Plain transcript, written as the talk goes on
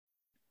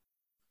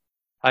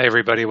Hi,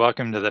 everybody.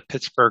 Welcome to the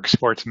Pittsburgh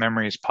Sports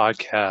Memories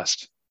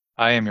podcast.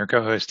 I am your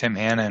co-host, Tim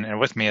Hannon, and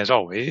with me, as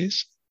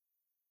always,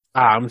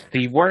 I'm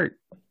Steve Wirt.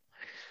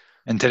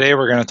 and today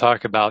we're going to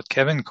talk about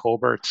Kevin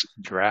Colbert's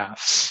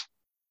drafts.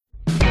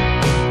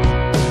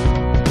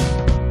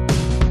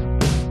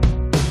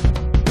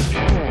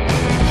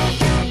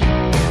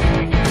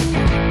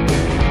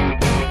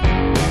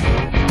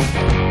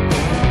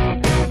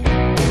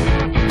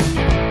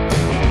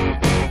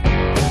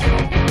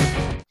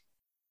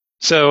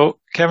 So,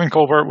 Kevin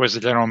Colbert was the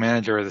general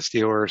manager of the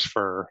Steelers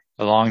for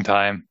a long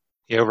time.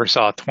 He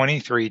oversaw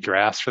 23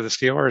 drafts for the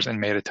Steelers and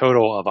made a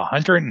total of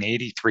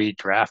 183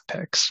 draft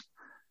picks.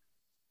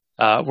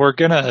 We're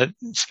going to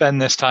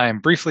spend this time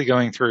briefly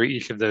going through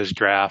each of those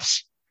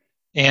drafts.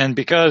 And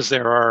because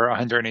there are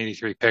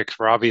 183 picks,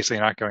 we're obviously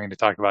not going to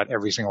talk about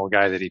every single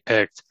guy that he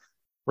picked.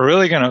 We're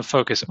really going to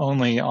focus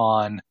only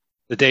on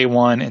the day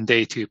one and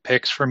day two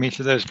picks from each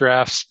of those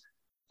drafts,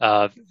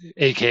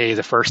 aka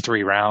the first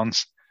three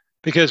rounds,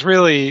 because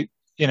really,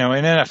 in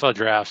NFL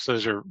drafts,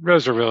 those are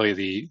really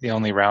the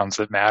only rounds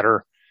that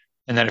matter.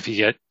 And then if you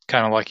get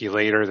kind of lucky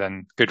later,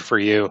 then good for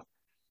you.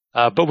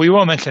 But we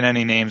won't mention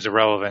any names of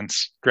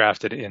relevance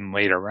drafted in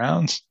later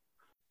rounds.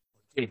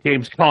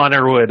 James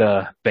Conner would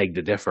beg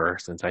to differ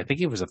since I think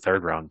he was a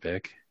third round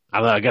pick. I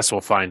don't know, I guess we'll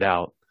find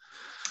out.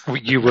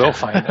 You will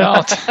find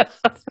out.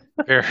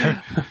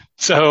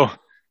 So,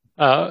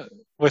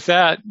 with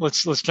that,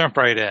 let's jump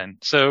right in.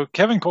 So,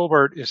 Kevin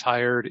Colbert is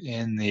hired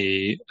in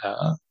the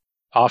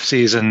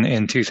offseason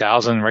in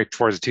 2000, right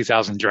before the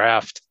 2000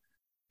 draft,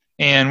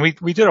 and we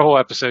did a whole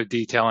episode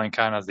detailing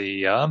kind of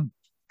the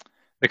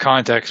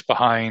context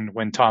behind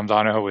when Tom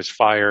Donahoe was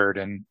fired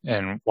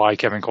and why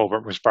Kevin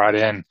Colbert was brought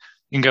in.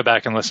 You can go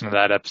back and listen to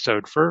that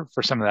episode for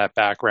some of that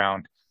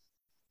background.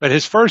 But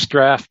his first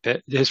draft,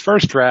 the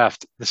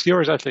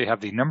Steelers actually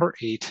have the number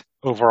 8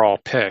 overall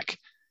pick.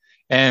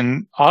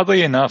 And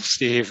oddly enough,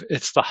 Steve,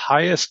 it's the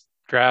highest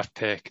draft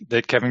pick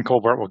that Kevin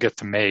Colbert will get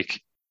to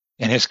make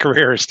in his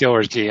career as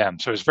Steelers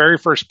GM. So his very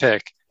first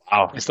pick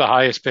is the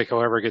highest pick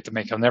he'll ever get to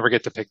make. He'll never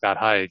get to pick that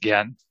high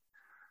again.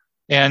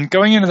 And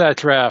going into that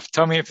draft,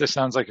 tell me if this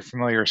sounds like a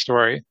familiar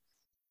story.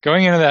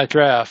 Going into that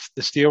draft,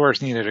 the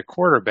Steelers needed a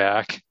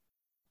quarterback.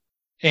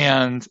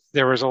 And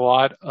there was a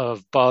lot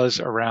of buzz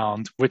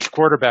around which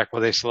quarterback will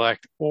they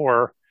select,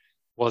 or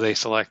will they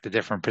select a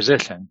different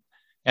position?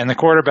 And the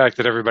quarterback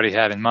that everybody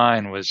had in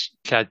mind was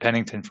Chad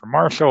Pennington from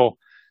Marshall.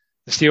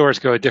 The Steelers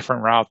go a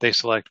different route. They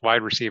select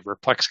wide receiver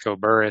Plexico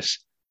Burress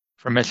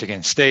from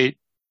Michigan State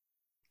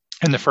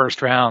in the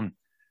first round.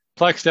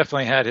 Plex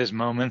definitely had his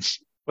moments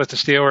with the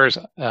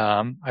Steelers.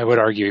 I would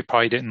argue he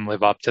probably didn't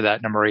live up to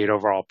that number 8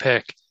 overall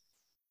pick.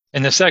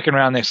 In the second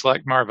round, they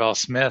select Marvell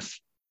Smith.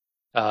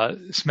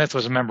 Smith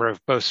was a member of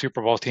both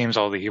Super Bowl teams,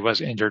 although he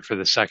was injured for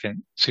the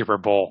second Super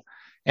Bowl.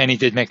 And he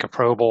did make a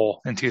Pro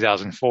Bowl in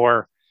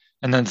 2004.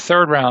 And then the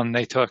third round,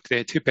 they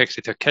had 2 picks.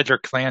 They took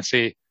Kedrick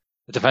Clancy,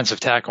 a defensive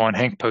tackle, and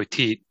Hank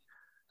Poteet,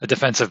 a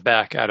defensive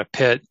back out of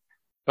Pitt.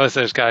 Both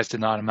those guys did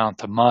not amount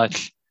to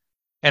much.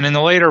 And in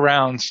the later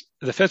rounds,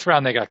 the 5th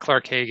round, they got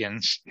Clark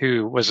Hagans,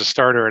 who was a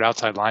starter at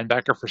outside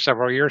linebacker for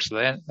several years. So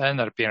that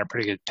ended up being a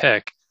pretty good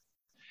pick.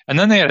 And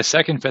then they had a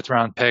second 5th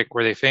round pick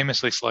where they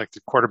famously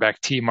selected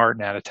quarterback T.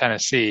 Martin out of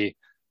Tennessee.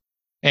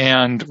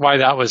 And why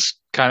that was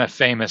kind of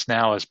famous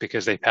now is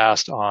because they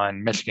passed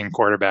on Michigan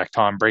quarterback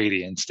Tom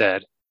Brady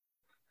instead.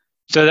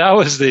 So that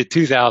was the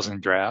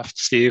 2000 draft.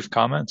 Steve,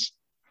 comments?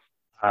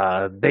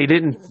 They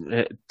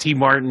didn't. T.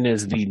 Martin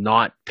is the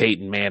not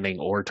Peyton Manning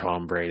or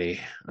Tom Brady,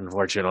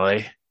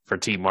 unfortunately, for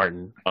T.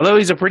 Martin. Although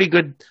he's a pretty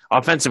good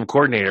offensive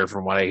coordinator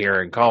from what I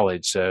hear in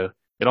college. So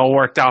it all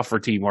worked out for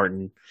T.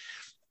 Martin.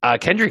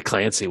 Kendrick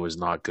Clancy was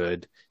not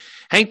good.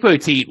 Hank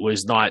Poteet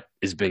was not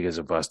as big as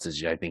a bust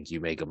as I think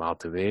you make him out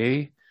to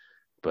be.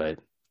 But,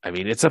 I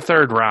mean, it's a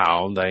third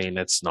round. I mean,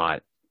 it's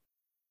not,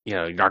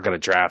 you're not going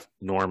to draft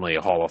normally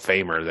a Hall of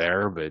Famer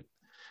there. But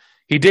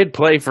he did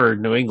play for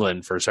New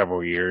England for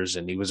several years,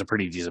 and he was a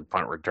pretty decent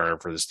punt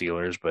returner for the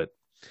Steelers. But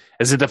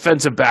as a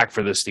defensive back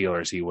for the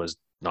Steelers, he was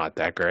not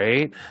that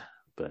great.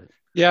 But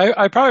yeah,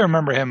 I probably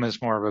remember him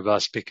as more of a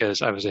bust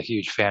because I was a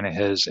huge fan of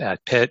his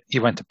at Pitt. He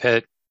went to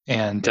Pitt.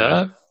 And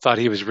thought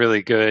he was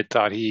really good,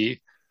 thought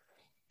he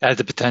had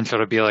the potential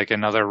to be like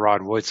another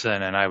Rod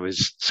Woodson, and I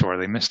was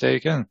sorely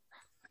mistaken.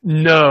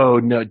 No,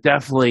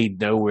 definitely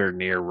nowhere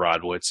near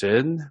Rod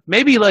Woodson.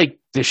 Maybe like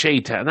maybe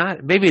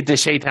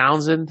Deshae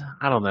Townsend.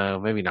 I don't know.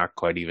 Maybe not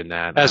quite even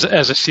that. As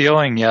a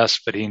ceiling, yes,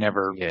 but he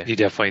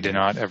definitely did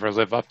not ever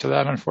live up to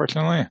that,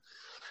 unfortunately.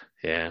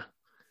 Yeah.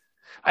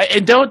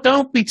 And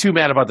don't be too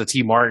mad about the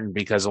T. Martin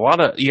because a lot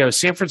of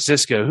San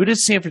Francisco. Who did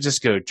San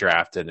Francisco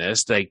draft in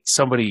this? Like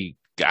somebody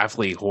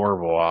awfully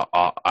horrible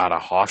out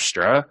of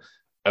Hofstra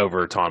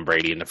over Tom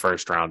Brady in the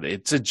first round.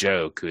 It's a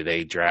joke who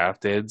they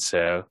drafted.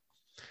 So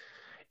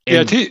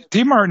yeah,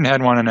 T. Martin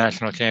had won a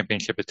national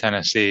championship at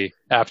Tennessee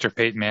after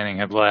Peyton Manning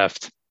had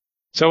left.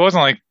 So it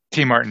wasn't like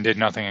T. Martin did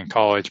nothing in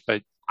college,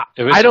 but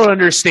I don't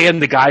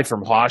understand the guy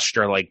from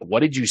Hofstra. Like, what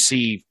did you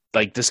see?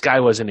 Like, this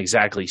guy wasn't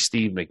exactly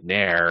Steve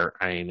McNair.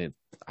 I mean,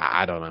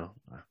 I don't know.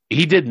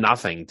 he did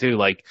nothing too.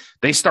 Like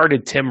they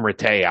started Tim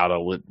Rattay out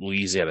of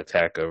Louisiana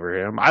Tech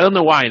over him. I don't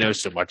know why I know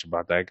so much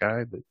about that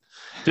guy, but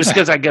just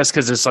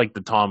because it's like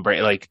the Tom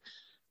Brady. Like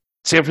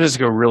San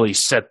Francisco really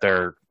set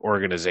their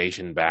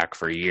organization back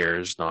for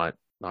years, not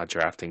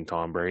drafting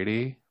Tom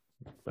Brady.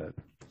 But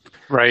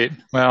Right.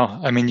 Well,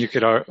 I mean, you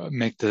could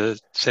make the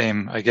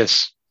same, I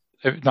guess,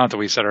 not that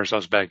we set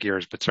ourselves back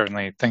years, but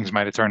certainly things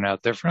might have turned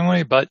out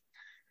differently. But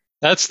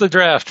that's the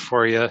draft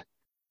for you.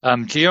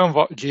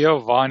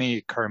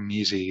 Giovanni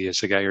Carmisi is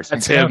the guy you're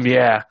that's thinking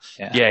him. of.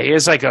 Yeah. He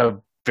is like a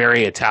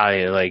very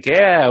Italian. Like,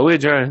 we're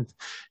doing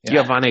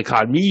Giovanni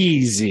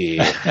Carmisi.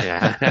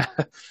 Yeah.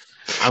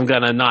 I'm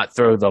gonna not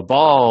throw the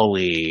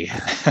ball-y.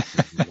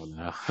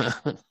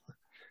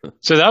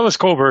 So that was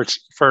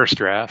Colbert's first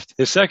draft.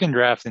 His second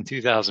draft in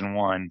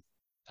 2001,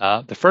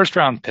 the first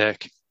round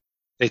pick,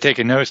 they take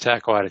a nose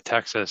tackle out of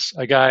Texas,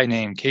 a guy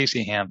named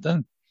Casey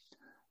Hampton.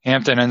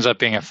 Hampton ends up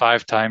being a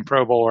 5-time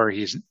Pro Bowler.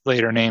 He's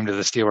later named to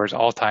the Steelers'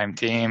 all-time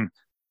team.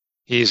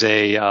 He's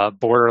a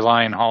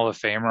borderline Hall of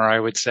Famer, I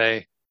would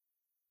say.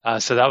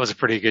 So that was a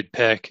pretty good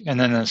pick. And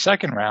then in the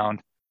second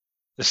round,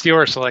 the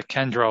Steelers select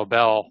Kendrell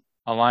Bell,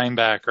 a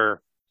linebacker,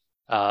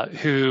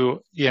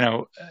 who,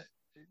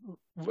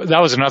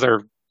 that was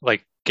another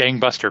like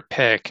gangbuster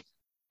pick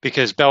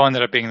because Bell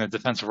ended up being the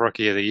defensive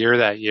rookie of the year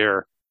that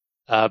year.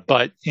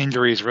 But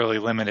injuries really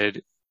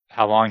limited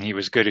how long he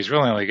was good. He's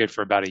really only good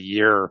for about a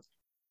year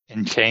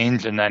and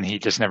change, and then he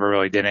just never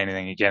really did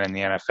anything again in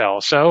the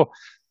NFL. So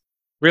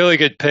really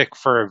good pick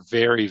for a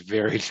very,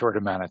 very short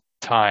amount of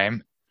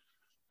time.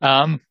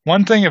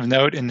 One thing of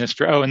note in this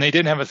draft, and they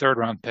didn't have a third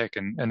round pick,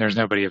 and there's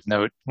nobody of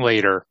note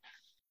later.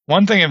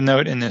 One thing of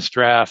note in this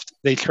draft,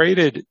 they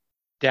traded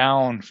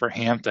down for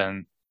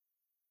Hampton,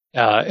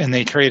 and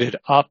they traded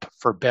up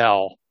for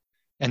Bell,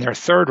 and their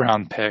third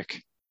round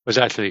pick was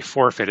actually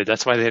forfeited.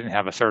 That's why they didn't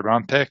have a third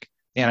round pick.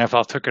 The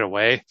NFL took it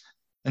away.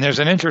 And there's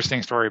an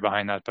interesting story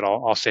behind that, but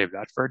I'll save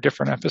that for a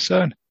different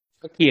episode.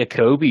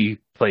 Kobe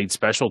played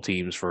special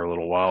teams for a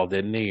little while,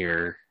 didn't he?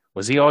 Or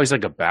was he always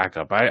like a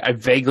backup? I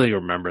vaguely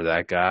remember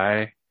that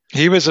guy.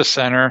 He was a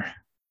center.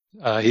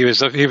 He was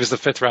the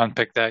fifth round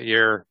pick that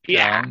year.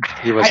 Yeah,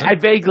 I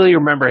vaguely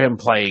remember him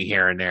playing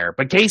here and there.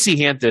 But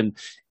Casey Hampton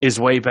is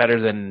way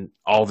better than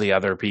all the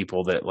other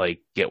people that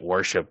like get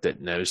worshipped at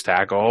nose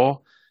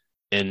tackle,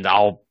 and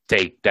I'll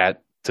take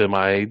that to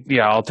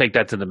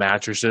the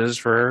mattresses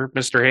for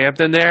Mr.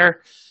 Hampton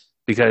there,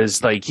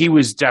 because like he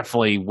was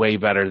definitely way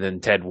better than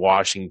Ted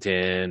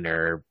Washington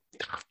or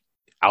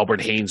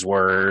Albert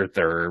Hainsworth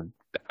or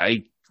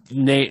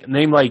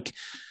name like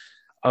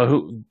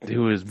who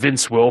was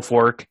Vince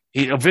Wilfork.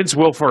 Vince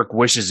Wilfork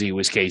wishes he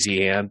was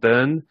Casey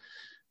Hampton.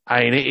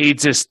 I mean,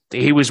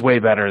 he was way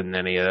better than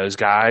any of those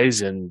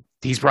guys, and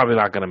he's probably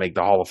not going to make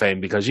the Hall of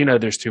Fame because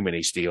there's too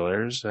many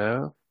Steelers.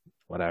 So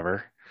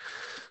whatever.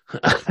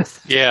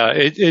 Yeah,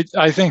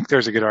 I think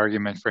there's a good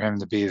argument for him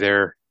to be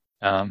there.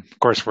 Of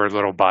course, we're a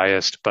little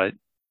biased, but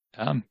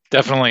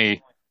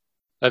definitely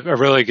a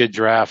really good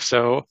draft.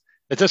 So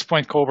at this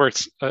point,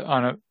 Colbert's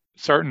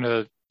starting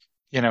to,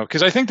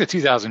 because I think the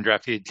 2000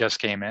 draft he just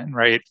came in,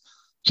 right?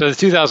 So the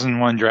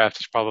 2001 draft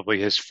is probably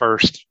his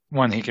first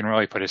one he can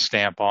really put his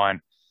stamp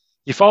on.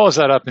 He follows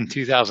that up in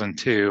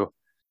 2002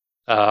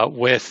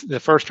 with the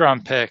first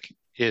round pick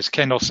is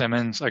Kendall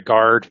Simmons, a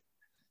guard,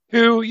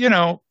 who,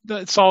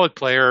 the solid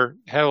player,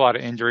 had a lot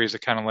of injuries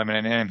that kind of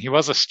limited him. He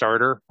was a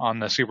starter on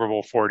the Super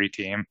Bowl 40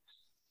 team,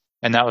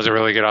 and that was a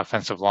really good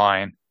offensive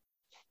line.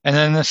 And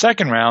then in the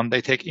second round,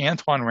 they take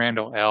Antoine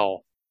Randall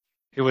L.,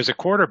 who was a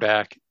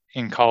quarterback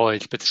in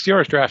college, but the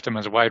Steelers drafted him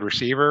as a wide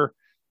receiver.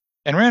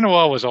 And Randall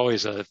L. was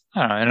always an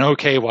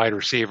okay wide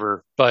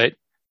receiver, but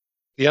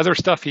the other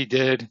stuff he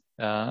did,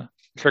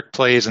 trick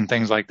plays and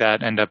things like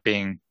that, end up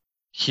being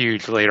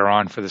huge later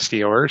on for the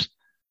Steelers.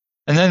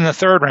 And then in the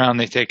third round,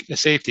 they take a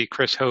safety,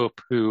 Chris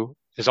Hope, who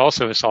is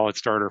also a solid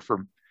starter for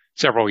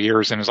several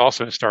years and is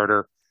also a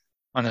starter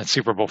on that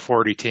Super Bowl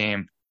 40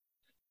 team.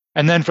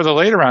 And then for the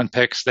later round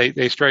picks,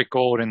 they strike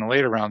gold in the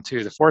later round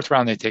too. The fourth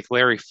round, they take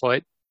Larry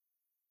Foote.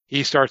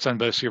 He starts on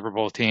both Super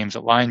Bowl teams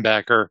at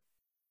linebacker.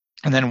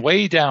 And then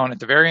way down at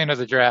the very end of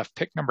the draft,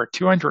 pick number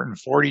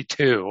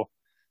 242,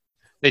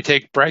 they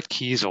take Brett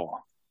Kiesel,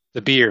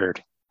 the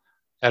Beard,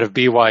 out of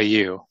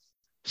BYU.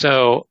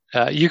 So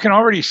you can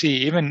already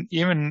see,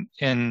 even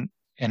in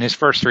his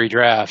first three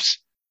drafts,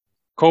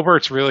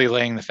 Colbert's really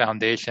laying the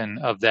foundation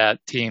of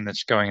that team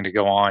that's going to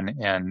go on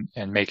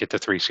and make it to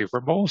 3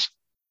 Super Bowls.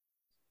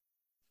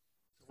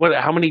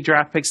 How many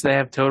draft picks do they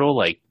have total?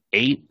 Like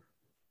 8?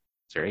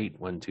 Is there 8?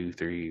 1, 2,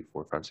 3,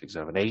 4, 5, 6,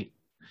 7, 8.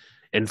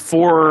 And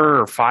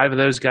 4 or 5 of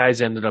those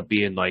guys ended up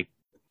being like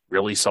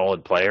really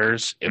solid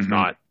players, if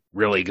not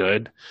really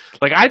good.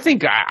 Like I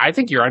think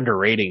you're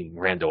underrating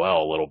Randall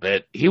L. a little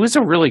bit. He was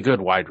a really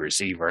good wide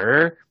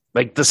receiver.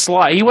 Like the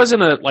slot, he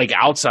wasn't a like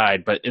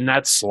outside, but in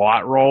that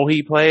slot role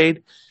he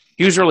played,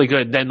 he was really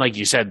good. Then, like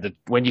you said,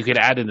 when you could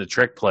add in the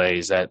trick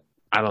plays, that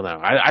I don't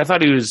know. I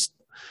thought he was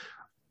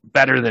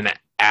better than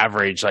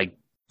average. Like,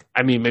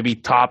 I mean, maybe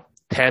top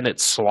 10 at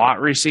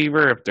slot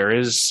receiver if there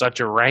is such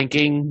a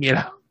ranking.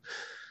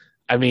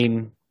 I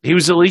mean, he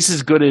was at least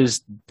as good as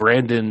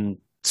Brandon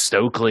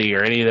Stokely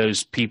or any of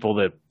those people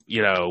that,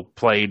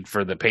 played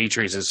for the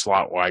Patriots as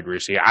slot wide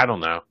receiver. I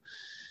don't know.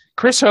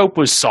 Chris Hope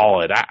was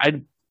solid.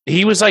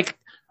 He was like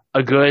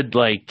a good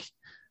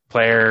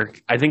player.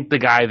 I think the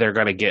guy they're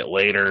going to get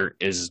later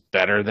is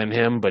better than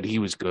him, but he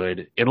was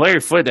good. And Larry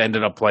Foote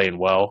ended up playing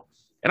well.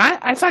 And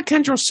I thought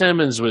Kendall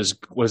Simmons was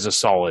a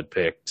solid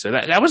pick. So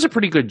that was a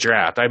pretty good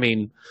draft. I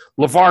mean,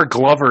 LeVar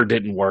Glover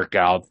didn't work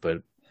out,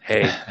 but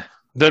hey,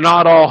 they're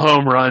not all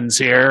home runs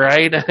here,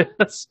 right?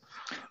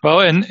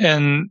 Well,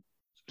 and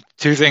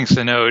two things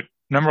to note.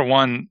 Number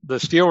one, the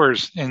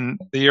Steelers in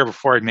the year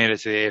before had made it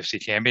to the AFC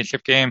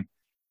Championship game.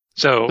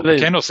 So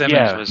Kendall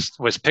Simmons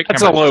was pick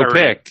That's number 30. That's a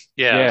low pick.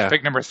 Yeah.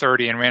 Pick number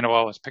 30, and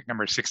Randall was pick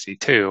number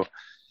 62.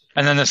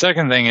 And then the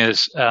second thing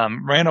is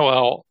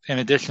Randall, in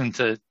addition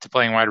to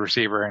playing wide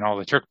receiver and all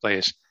the trick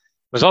plays,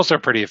 was also a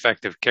pretty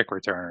effective kick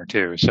returner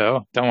too.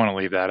 So don't want to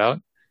leave that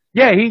out.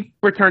 Yeah, he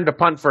returned a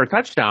punt for a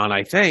touchdown,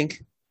 I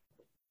think.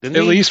 At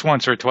least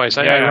once or twice.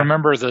 Yeah. I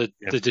remember the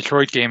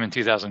Detroit game in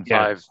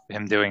 2005,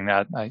 him doing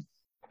that.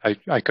 I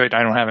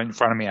don't have it in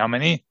front of me how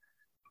many,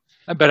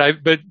 but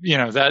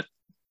that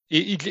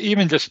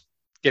even just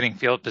getting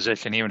field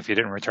position, even if he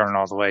didn't return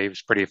all the way, he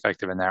was pretty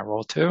effective in that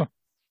role too.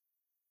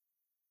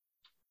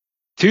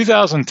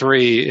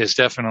 2003 is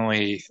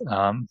definitely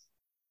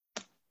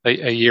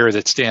a year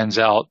that stands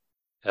out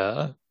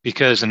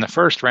because in the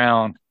first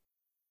round,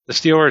 the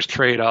Steelers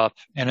trade up,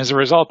 and as a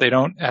result, they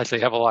don't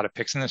actually have a lot of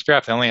picks in this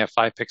draft. They only have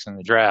 5 picks in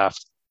the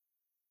draft,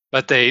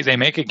 but they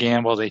make a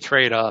gamble. They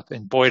trade up,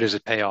 and boy, does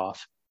it pay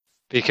off,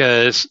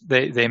 because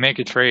they make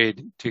a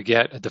trade to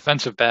get a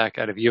defensive back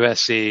out of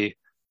USC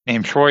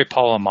named Troy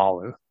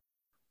Polamalu,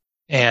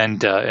 and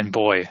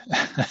boy,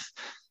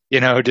 do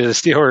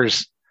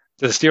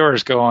the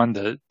Steelers go on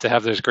to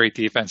have those great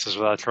defenses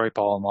without Troy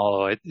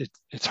Polamalu?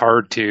 It's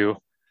hard to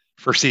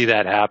foresee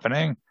that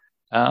happening.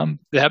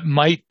 That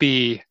might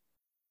be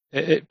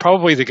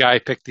probably the guy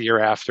picked the year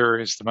after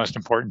is the most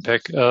important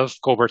pick of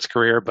Colbert's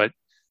career, but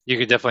you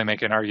could definitely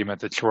make an argument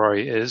that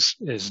Troy is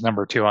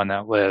number 2 on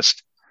that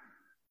list.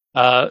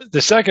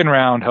 The second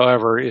round,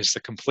 however, is the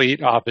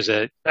complete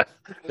opposite.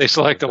 They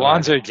select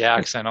Alonzo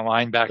Jackson, a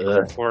linebacker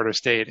from Florida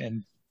State,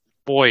 and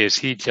boy, is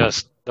he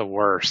just the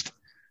worst.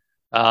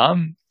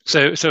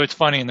 So it's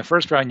funny. In the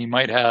first round, you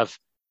might have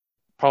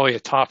probably a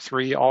top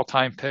 3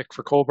 all-time pick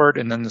for Colbert,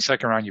 and then the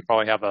second round, you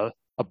probably have a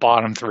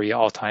bottom 3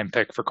 all-time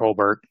pick for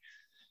Colbert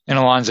and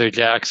Alonzo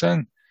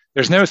Jackson.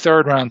 There's no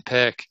third-round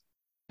pick,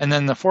 and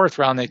then the fourth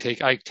round, they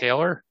take Ike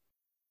Taylor,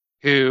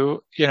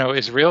 who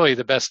is really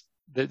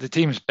the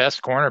team's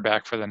best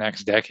cornerback for the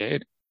next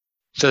decade.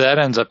 So that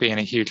ends up being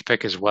a huge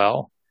pick as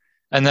well.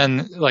 And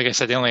then, like I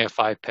said, they only have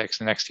 5 picks.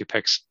 The next 2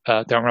 picks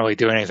don't really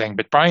do anything.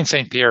 But Brian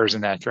St. Pierre is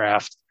in that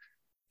draft,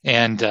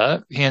 and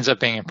he ends up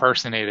being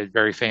impersonated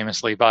very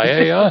famously by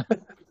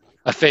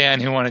a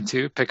fan who wanted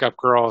to pick up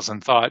girls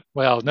and thought,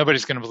 well,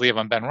 nobody's going to believe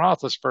I'm Ben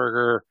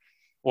Roethlisberger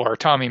or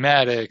Tommy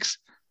Maddox,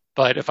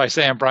 but if I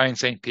say I'm Brian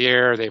St.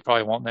 Pierre, they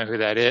probably won't know who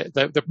that is.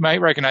 They might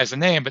recognize the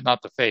name, but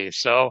not the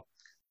face. So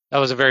that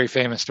was a very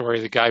famous story.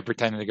 The guy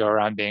pretended to go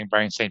around being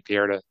Brian St.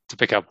 Pierre to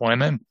pick up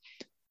women.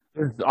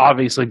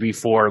 Obviously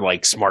before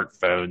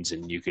smartphones,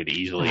 and you could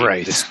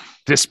easily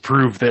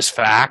disprove this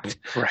fact.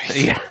 Right.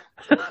 Yeah.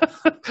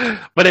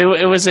 But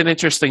it was an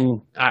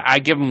interesting. I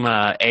give him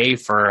A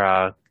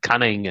for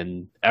cunning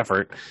and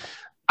effort.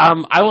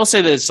 I will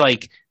say that it's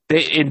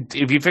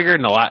if you figure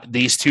in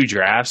these 2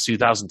 drafts,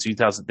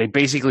 2000, they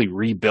basically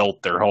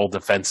rebuilt their whole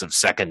defensive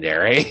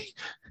secondary.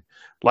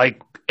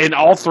 And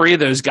all 3 of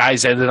those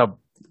guys ended up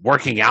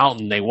working out,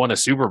 and they won a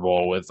Super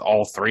Bowl with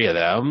all 3 of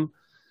them.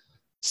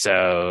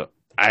 So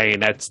I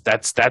mean,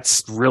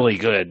 that's really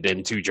good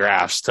in 2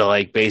 drafts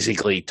to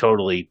basically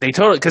totally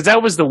because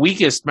that was the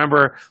weakest.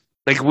 Remember,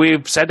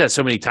 we've said that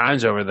so many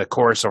times over the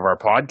course of our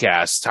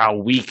podcast, how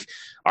weak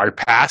our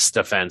pass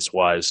defense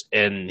was,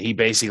 and he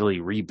basically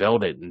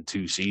rebuilt it in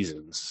 2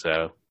 seasons.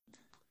 So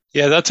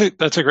yeah, that's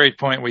a great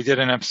point. We did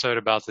an episode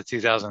about the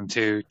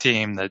 2002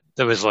 team that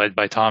was led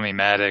by Tommy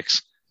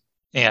Maddox,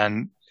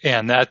 and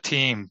that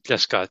team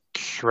just got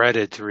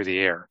shredded through the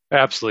air,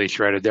 absolutely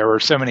shredded. There were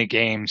so many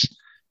games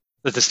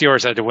that the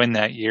Steelers had to win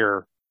that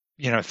year,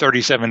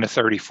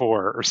 37-34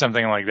 or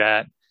something like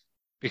that,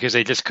 because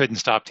they just couldn't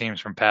stop teams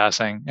from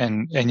passing.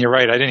 And you're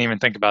right, I didn't even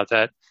think about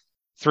that.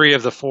 3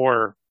 of the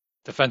 4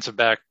 defensive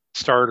back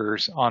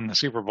starters on the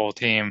Super Bowl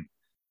team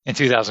in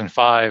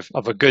 2005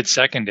 of a good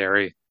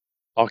secondary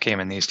all came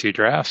in these 2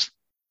 drafts.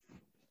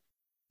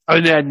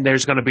 And then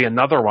there's going to be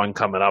another one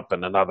coming up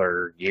in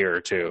another year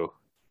or 2.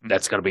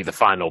 That's going to be the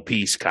final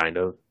piece, kind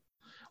of.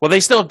 Well, they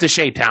still have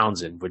Deshae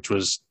Townsend, which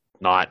was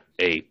not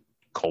a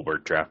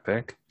Colbert draft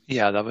pick.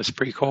 Yeah, that was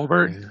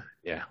pre-Colbert.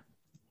 Yeah.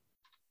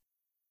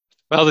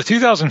 Well, the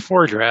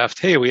 2004 draft,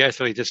 hey, we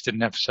actually just did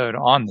an episode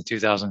on the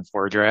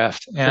 2004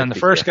 draft. And the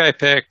first guy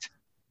picked,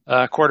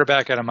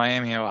 quarterback out of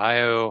Miami,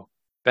 Ohio,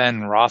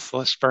 Ben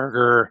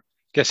Roethlisberger.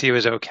 Guess he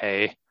was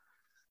okay.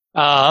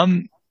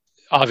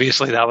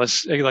 Obviously, that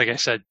was, like I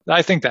said,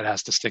 I think that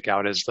has to stick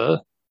out as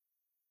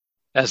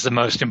the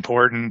most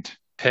important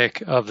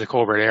pick of the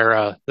Colbert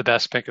era, the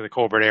best pick of the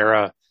Colbert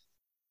era.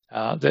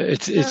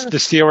 It's the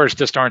Steelers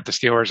just aren't the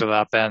Steelers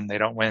without Ben. They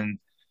don't win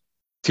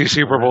 2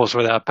 Super Bowls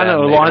without Ben. I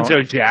know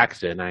Alonzo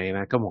Jackson.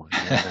 Come on.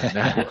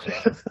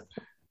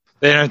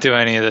 They don't do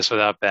any of this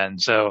without Ben.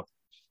 So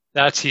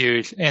that's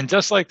huge. And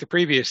just like the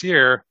previous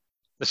year,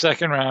 the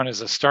second round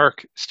is a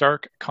stark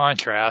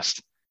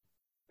contrast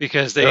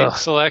because they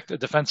select a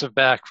defensive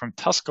back from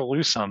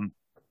Tuscaloosa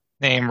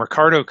named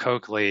Ricardo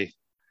Coakley.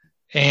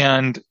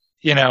 And,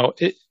 he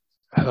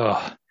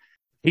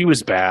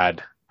was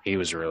bad. He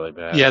was really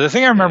bad. Yeah, the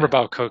thing I remember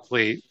about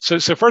Coakley, so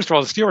first of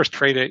all, the Steelers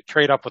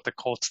trade up with the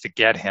Colts to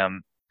get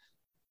him.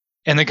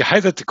 And the guy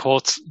that the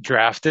Colts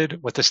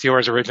drafted with the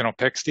Steelers' original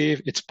pick,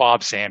 Steve, it's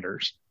Bob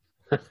Sanders,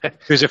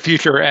 who's a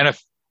future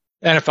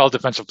NFL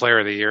Defensive Player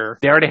of the Year.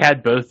 They already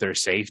had both their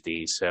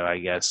safeties, so I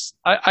guess.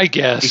 I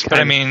guess, but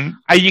I mean,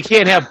 you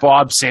can't have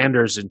Bob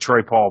Sanders and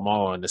Troy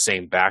Polamalu in the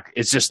same back.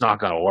 It's just not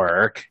going to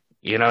work.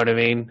 You know what I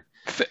mean?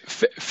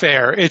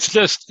 Fair. It's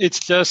just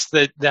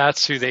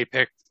that's who they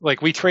picked.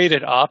 Like, we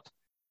traded up,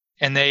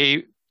 and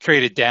they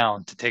traded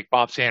down to take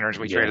Bob Sanders.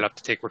 We traded up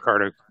to take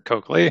Ricardo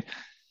Coakley.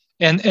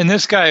 And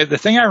this guy, the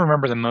thing I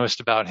remember the most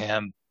about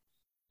him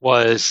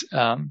was,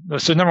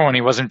 so number one,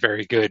 he wasn't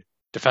very good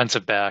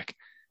defensive back.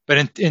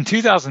 But in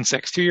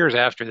 2006, 2 years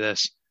after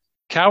this,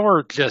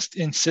 Cowher just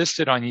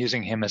insisted on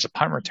using him as a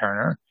punt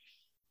returner.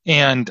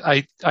 And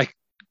I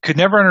could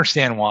never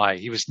understand why.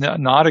 He was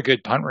not a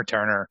good punt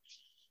returner.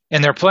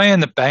 And they're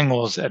playing the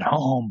Bengals at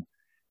home,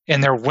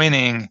 and they're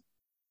winning.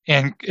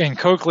 And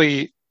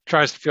Coakley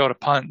tries to field a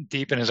punt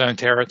deep in his own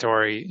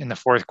territory in the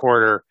fourth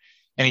quarter,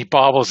 and he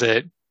bobbles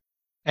it.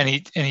 And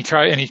he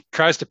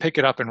tries to pick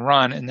it up and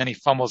run, and then he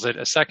fumbles it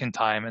a second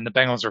time, and the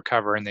Bengals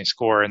recover and they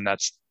score, and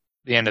that's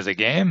the end of the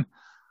game.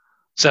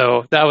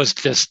 So that was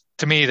just,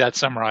 to me, that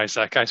summarized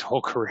that guy's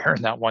whole career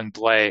in that one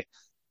play.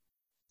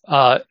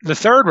 The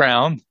third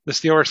round, the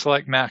Steelers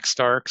select Max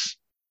Starks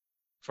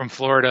from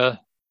Florida,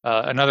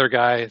 another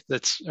guy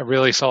that's a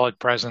really solid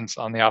presence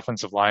on the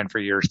offensive line for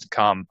years to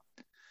come.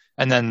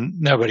 And then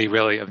nobody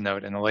really of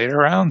note in the later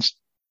rounds.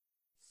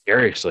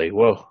 Seriously,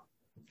 whoa,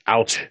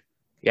 ouch.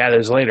 Yeah,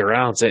 those later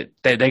rounds,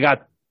 they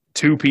got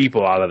 2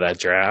 people out of that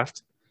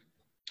draft.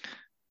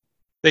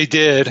 They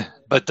did,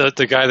 but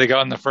the guy they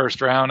got in the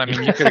first round, I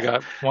mean, you could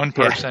have got one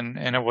person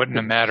and it wouldn't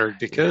have mattered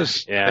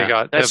because they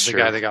got the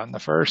guy they got in the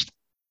first.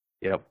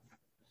 Yep.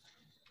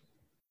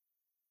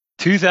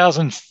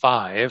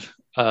 2005,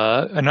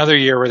 another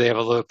year where they have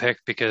a low pick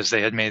because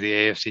they had made the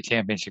AFC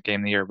Championship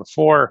game the year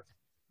before.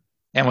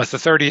 And with the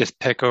 30th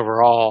pick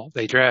overall,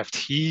 they draft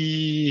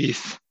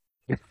Heath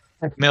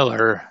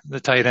Miller, the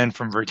tight end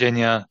from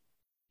Virginia.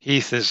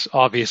 Heath is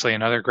obviously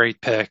another great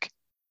pick,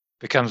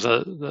 becomes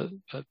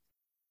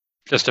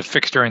just a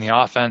fixture in the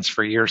offense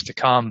for years to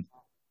come.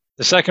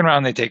 The second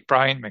round, they take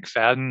Bryant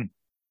McFadden,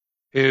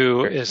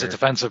 who is a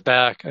defensive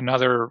back,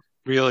 another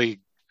really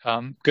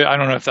good. I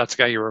don't know if that's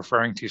the guy you're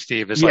referring to,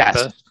 Steve. Is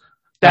yes,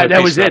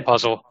 that was it.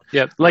 Puzzle.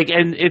 Yep.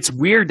 And it's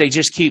weird. They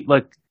just keep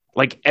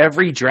like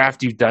every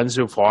draft you've done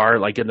so far,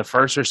 like in the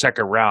first or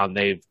second round,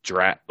 in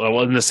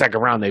the second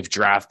round, they've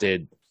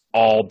drafted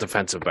all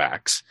defensive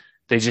backs.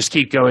 They just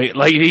keep going.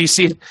 Like, you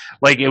see,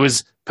 like, it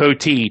was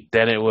Poteet,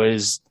 then it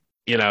was,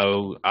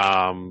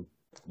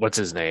 what's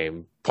his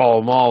name?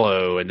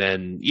 Polamalu, and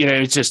then,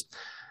 it's just,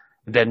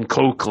 then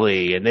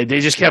Coakley, and they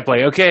just kept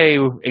like, okay,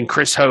 and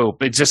Chris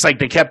Hope. It's just like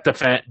they kept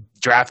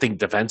drafting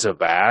defensive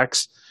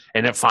backs,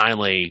 and it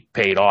finally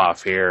paid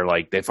off here.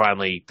 Like, they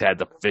finally had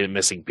the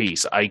missing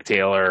piece. Ike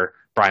Taylor,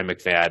 Brian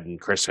McFadden,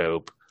 Chris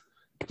Hope,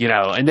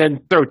 and then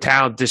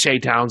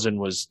Deshae Townsend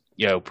was,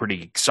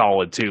 pretty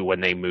solid too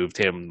when they moved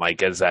him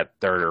like as that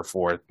third or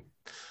fourth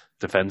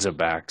defensive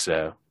back.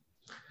 So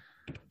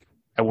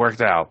it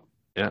worked out.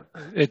 Yeah,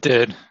 it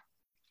did.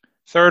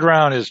 Third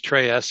round is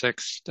Trey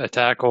Essex, a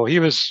tackle. He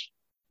was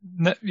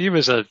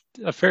a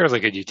fairly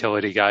good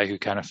utility guy who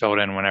kind of filled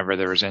in whenever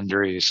there was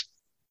injuries.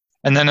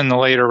 And then in the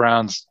later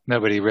rounds,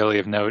 nobody really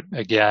of note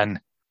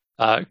again.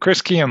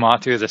 Chris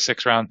Kiyomatu, the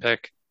 6th round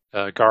pick,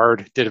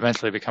 guard, did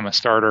eventually become a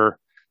starter.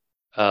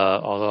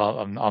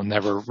 Although I'll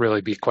never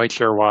really be quite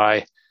sure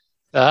why.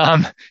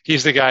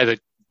 He's the guy that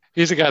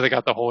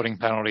got the holding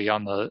penalty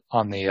on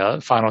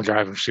the final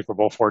drive of Super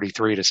Bowl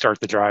 43 to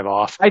start the drive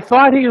off. I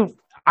thought he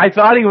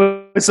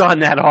was on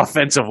that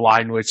offensive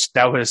line, which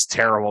that was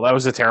terrible. That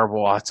was a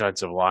terrible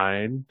offensive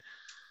line.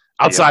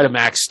 Outside of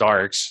Max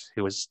Starks,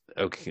 who was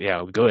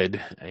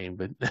good.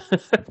 But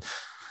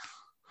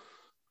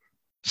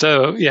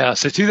So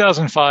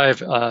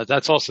 2005.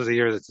 That's also the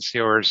year that the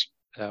Steelers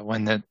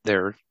win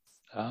their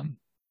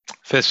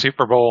 5th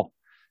Super Bowl.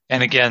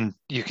 And again,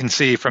 you can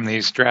see from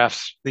these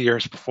drafts the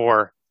years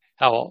before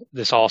how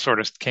this all sort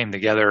of came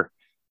together,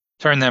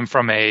 turned them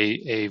from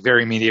a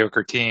very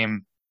mediocre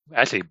team,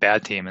 actually a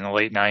bad team in the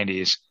late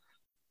 90s,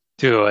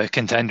 to a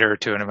contender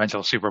to an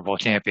eventual Super Bowl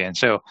champion.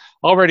 So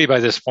already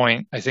by this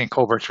point, I think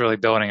Colbert's really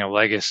building a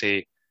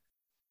legacy.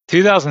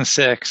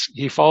 2006,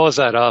 he follows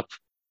that up.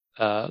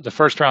 The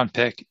first round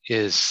pick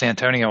is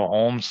Santonio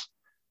Holmes,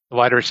 the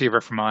wide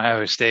receiver from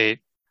Ohio State.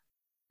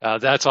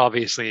 That's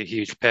obviously a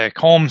huge pick.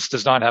 Holmes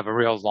does not have a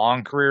real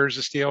long career as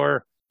a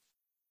Steeler,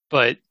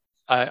 but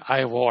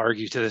I will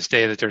argue to this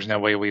day that there's no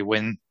way we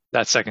win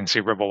that second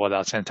Super Bowl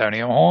without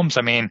Santonio Holmes.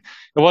 I mean,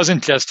 it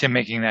wasn't just him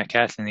making that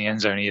catch in the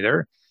end zone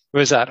either. It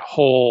was that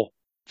whole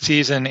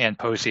season and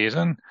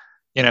postseason.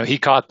 He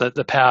caught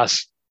the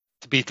pass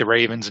to beat the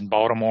Ravens in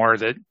Baltimore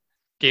that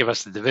gave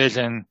us the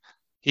division.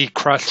 He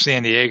crushed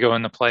San Diego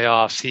in the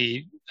playoffs.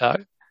 He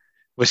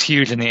was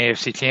huge in the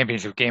AFC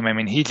Championship game. I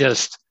mean, he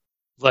just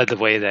led the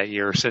way that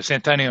year. So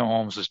Santonio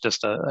Holmes was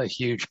just a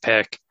huge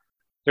pick.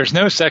 There's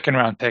no second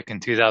round pick in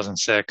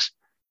 2006.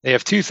 They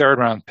have 2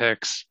 third-round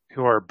picks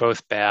who are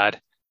both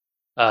bad.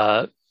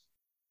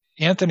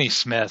 Anthony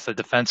Smith, a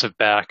defensive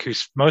back,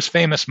 whose most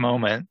famous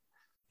moment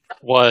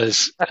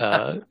was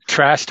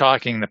trash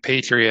talking the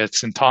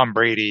Patriots and Tom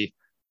Brady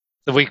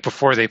the week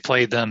before they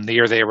played them, the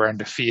year they were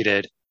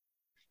undefeated.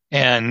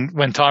 And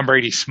when Tom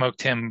Brady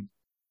smoked him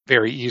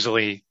very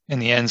easily in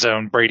the end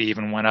zone, Brady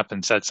even went up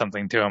and said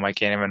something to him. I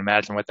can't even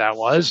imagine what that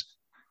was.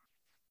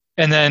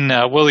 And then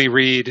Willie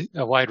Reed,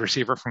 a wide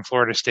receiver from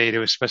Florida State,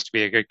 who was supposed to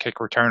be a good kick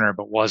returner,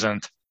 but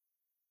wasn't.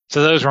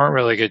 So those weren't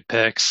really good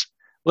picks.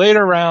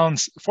 Later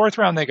rounds, 4th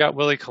round, they got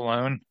Willie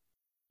Colon,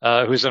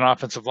 who's an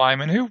offensive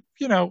lineman who,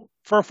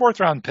 for a 4th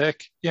round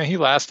pick, he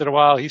lasted a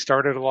while. He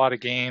started a lot of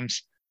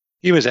games.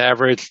 He was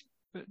average,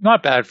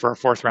 not bad for a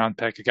 4th round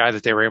pick, a guy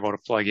that they were able to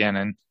plug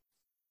in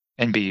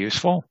and be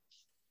useful.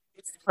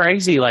 It's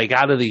crazy. Like,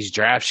 out of these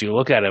drafts, you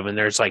look at them and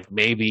there's like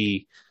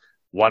maybe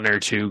 1 or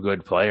 2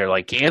 good player.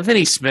 Like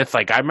Anthony Smith,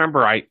 like I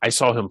remember I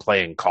saw him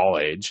play in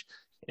college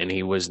and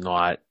he was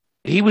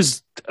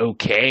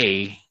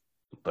okay,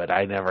 but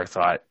I never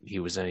thought he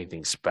was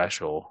anything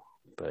special.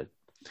 But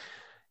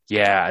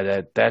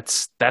yeah,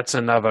 that's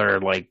another,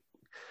 like,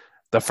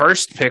 the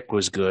first pick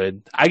was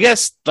good. I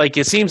guess, like,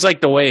 it seems like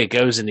the way it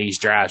goes in these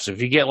drafts,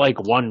 if you get like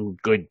 1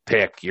 good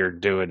pick, you're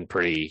doing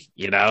pretty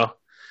well.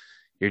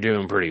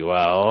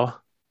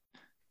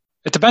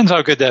 It depends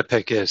how good that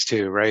pick is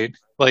too, right?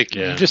 Like,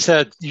 Yeah. you just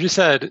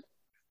said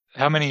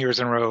how many years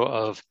in a row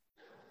of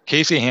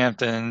Casey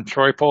Hampton,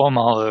 Troy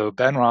Polamalu,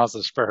 Ben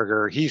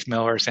Roethlisberger, Heath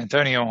Miller,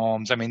 Santonio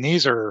Holmes. I mean,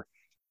 these are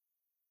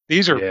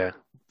Yeah.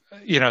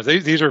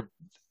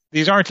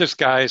 these aren't just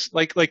guys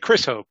like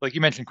Chris Hope, like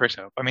you mentioned Chris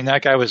Hope. I mean,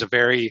 that guy was a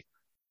very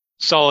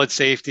solid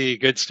safety,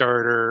 good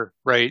starter,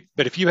 right?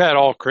 But if you had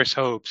all Chris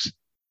Hopes,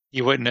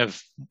 you wouldn't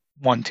have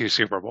won 2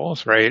 Super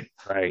Bowls, right?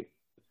 Right.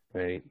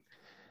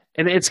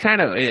 And it's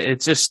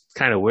just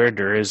kind of weird.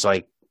 There is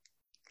like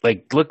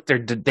look,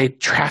 they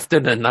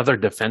drafted another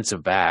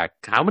defensive back.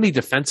 How many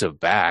defensive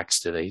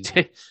backs do they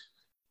do?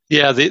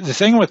 Yeah, the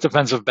thing with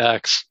defensive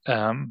backs,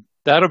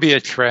 that'll be a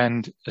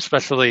trend,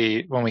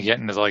 especially when we get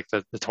into like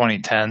the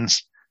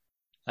 2010s,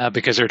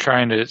 because they're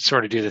trying to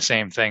sort of do the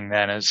same thing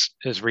then as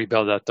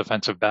rebuild that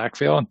defensive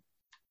backfield.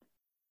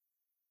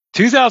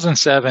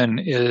 2007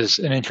 is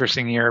an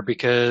interesting year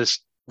because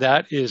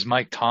that is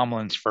Mike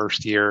Tomlin's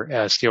first year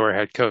as Steeler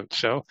head coach.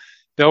 So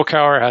Bill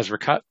Cowher has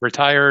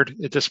retired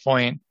at this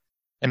point,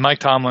 and Mike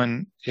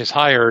Tomlin is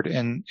hired,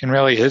 and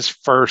really his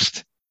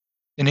first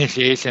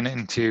initiation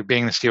into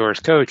being the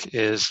Steelers coach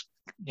is,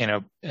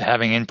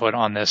 having input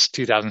on this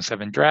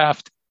 2007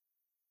 draft.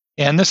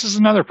 And this is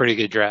another pretty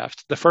good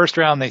draft. The first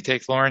round, they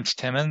take Lawrence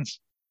Timmons,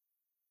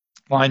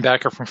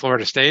 linebacker from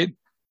Florida State.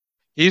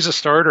 He's a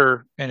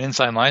starter and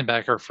inside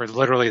linebacker for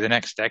literally the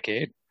next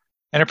decade,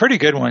 and a pretty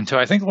good one too.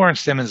 I think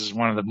Lawrence Timmons is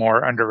one of the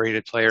more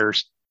underrated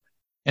players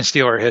in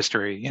Steeler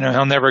history.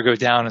 He'll never go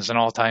down as an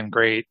all-time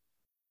great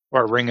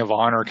or a Ring of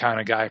Honor kind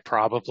of guy,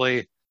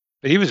 probably,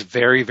 but he was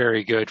very,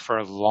 very good for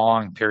a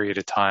long period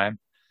of time.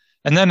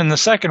 And then in the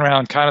second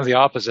round, kind of the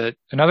opposite,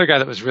 another guy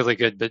that was really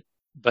good,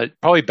 but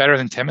probably better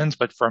than Timmons,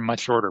 but for a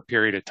much shorter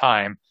period of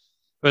time,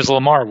 was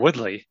Lamar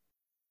Woodley,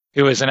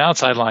 who was an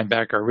outside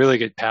linebacker, a really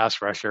good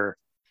pass rusher.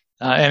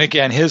 And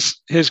again, his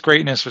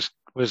greatness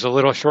was a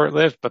little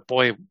short-lived, but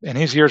boy, in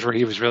his years where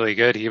he was really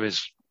good, he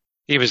was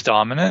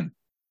dominant.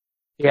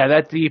 Yeah,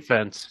 that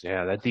defense.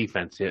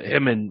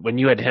 When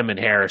you had him and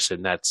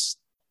Harrison,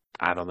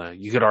 I don't know.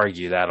 You could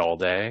argue that all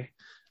day.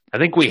 I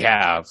think we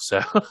have,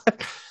 so.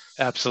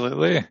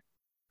 Absolutely.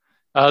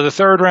 The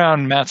third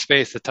round, Matt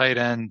Spaeth, the tight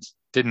end,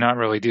 did not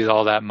really do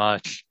all that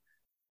much.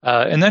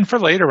 And then for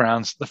later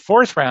rounds, the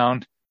 4th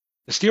round,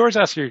 the Steelers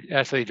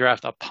actually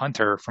draft a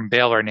punter from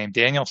Baylor named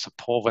Daniel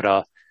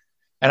Sepulveda.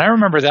 And I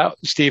remember that,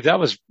 Steve, that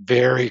was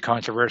very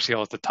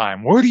controversial at the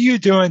time. What are you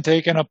doing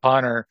taking a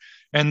punter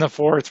in the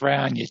 4th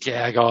round, you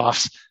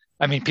jagoffs?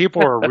 I mean,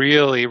 people were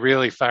really,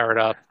 really fired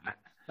up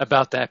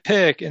about that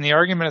pick. And the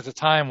argument at the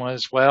time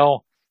was,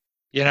 well,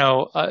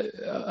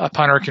 a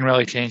punter can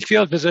really change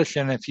field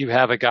position. If you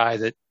have a guy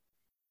that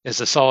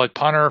is a solid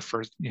punter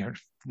for the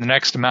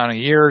next amount of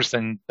years,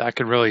 then that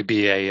could really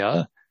be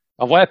a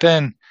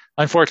weapon.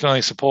 Unfortunately,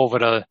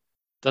 Sepulveda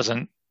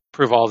doesn't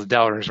prove all the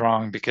doubters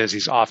wrong because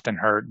he's often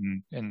hurt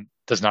and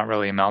does not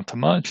really amount to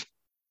much.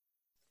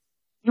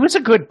 He was a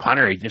good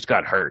punter. He just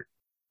got hurt.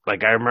 I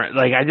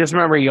just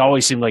remember he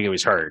always seemed like he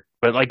was hurt.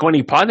 But like when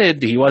he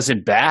punted, he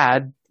wasn't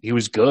bad. he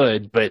was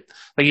good, but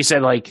like you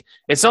said, like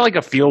it's not like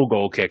a field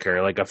goal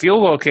kicker. Like a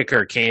field goal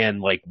kicker can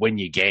like win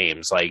you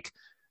games. Like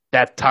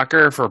that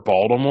Tucker for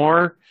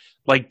Baltimore,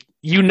 like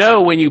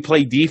when you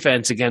play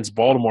defense against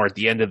Baltimore at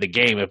the end of the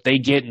game, if they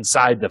get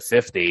inside the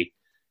 50,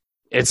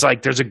 it's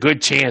like there's a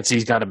good chance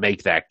he's going to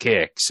make that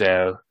kick.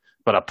 So,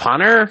 but a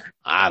punter,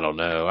 I don't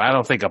know. I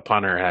don't think a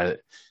punter has.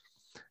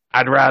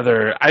 I'd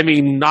rather. I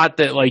mean, not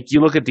that like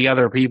you look at the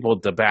other people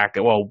at the back.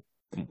 Well,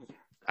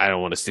 I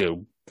don't want to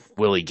steal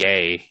Willie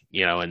Gay,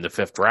 in the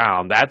 5th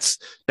round. That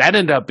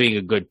ended up being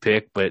a good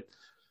pick, but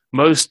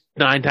most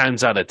 9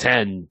 times out of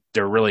 10,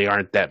 there really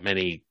aren't that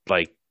many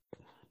like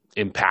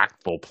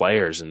impactful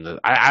players. And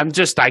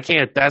I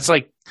can't. That's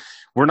like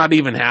we're not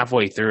even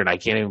halfway through, and I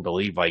can't even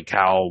believe like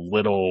how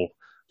little.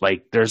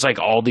 Like, there's like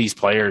all these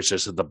players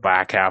just at the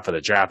back half of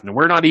the draft, and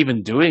we're not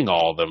even doing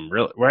all of them,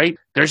 really, right?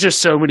 There's just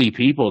so many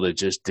people that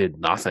just did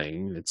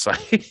nothing. It's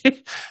like,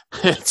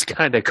 it's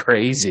kind of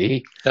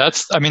crazy.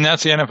 That's the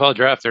NFL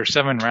draft. There's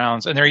 7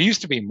 rounds, and there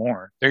used to be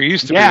more. There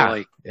used to be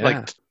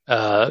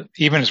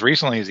even as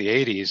recently as the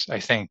 80s,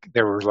 I think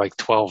there were like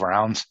 12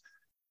 rounds.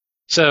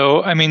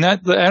 So, I mean,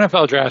 that the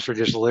NFL drafts were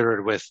just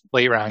littered with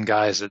late round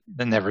guys that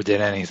never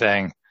did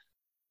anything.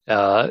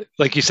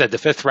 Like you said, the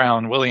 5th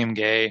round, William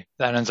Gay,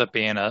 that ends up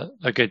being a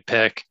good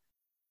pick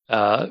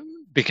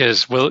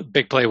because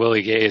Big Play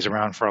Willie Gay is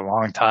around for a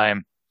long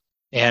time.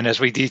 And as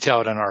we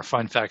detailed in our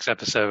Fun Facts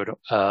episode,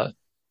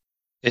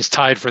 is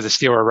tied for the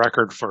Steeler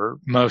record for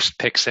most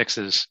pick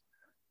sixes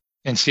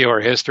in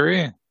Steeler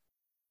history.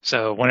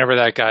 So whenever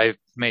that guy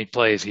made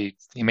plays, he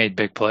made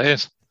big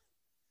plays.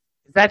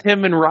 Is that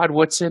him and Rod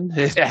Woodson?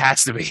 It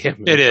has to be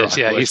him. It is,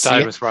 yeah. He's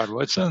tied with Rod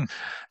Woodson.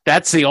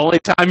 That's the only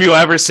time you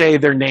ever say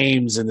their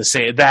names in the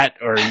same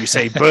or you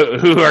say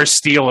who are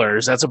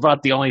Steelers. That's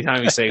about the only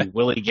time you say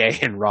Willie Gay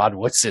and Rod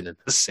Woodson in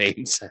the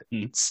same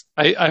sentence.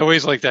 I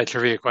always like that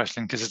trivia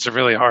question because it's a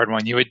really hard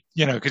one. You would,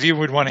 because you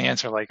would want to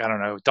answer like, I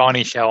don't know,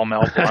 Donnie Shell,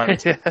 Mel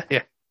Blount,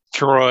 yeah.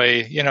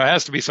 Troy. It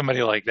has to be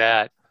somebody like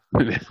that.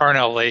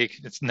 Carnell Lake.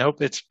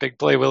 It's Big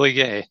Play Willie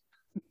Gay.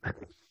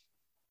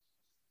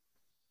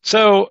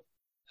 So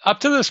up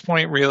to this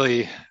point,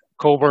 really,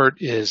 Colbert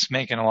is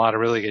making a lot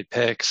of really good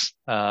picks.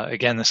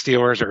 Again, the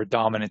Steelers are a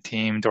dominant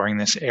team during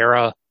this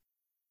era.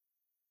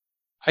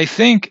 I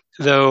think,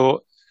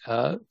 though,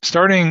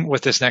 starting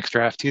with this next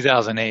draft,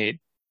 2008,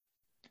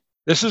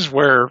 this is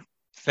where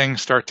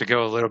things start to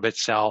go a little bit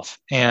south.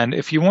 And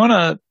if you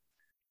want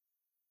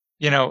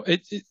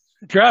to,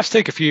 drafts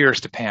take a few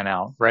years to pan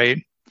out, right?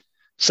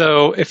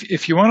 So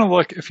if you want to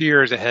look a few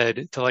years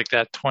ahead to like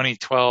that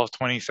 2012,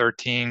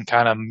 2013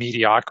 kind of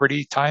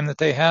mediocrity time that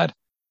they had,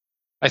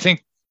 I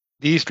think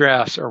these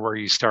drafts are where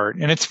you start.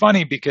 And it's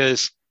funny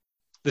because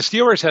the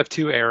Steelers have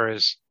 2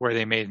 eras where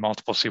they made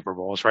multiple Super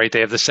Bowls, right? They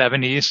have the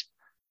 70s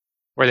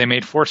where they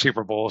made 4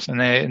 Super Bowls, and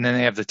then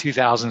they have the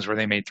 2000s where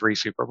they made 3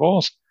 Super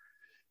Bowls.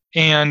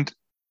 And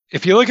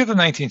if you look at the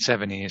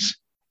 1970s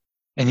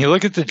and you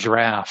look at the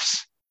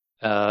drafts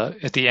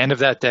at the end of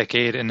that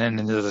decade and then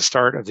into the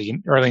start of the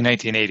early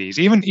 1980s,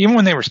 even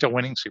when they were still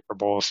winning Super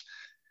Bowls,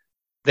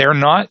 they're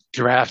not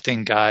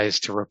drafting guys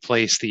to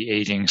replace the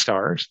aging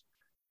stars.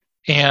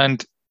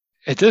 And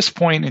at this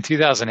point in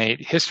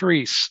 2008,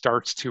 history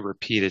starts to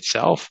repeat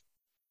itself.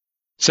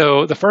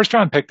 So the first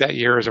round pick that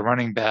year is a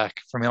running back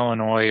from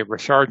Illinois,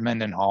 Rashard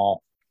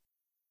Mendenhall.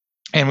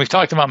 And we've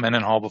talked about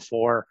Mendenhall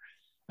before.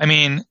 I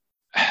mean,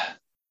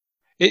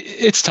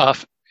 it's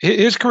tough.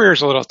 His career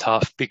is a little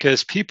tough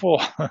because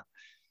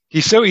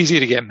he's so easy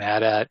to get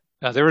mad at.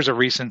 There was a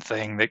recent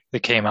thing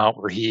that came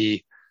out where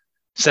he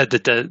said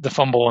that the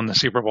fumble in the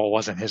Super Bowl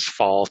wasn't his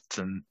fault.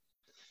 And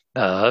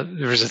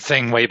there was a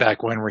thing way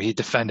back when where he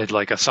defended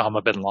like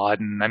Osama bin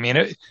Laden. I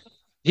mean,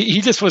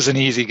 he just was an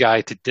easy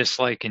guy to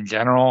dislike in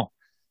general,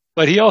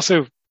 but he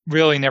also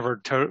really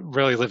never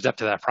really lived up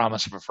to that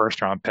promise of a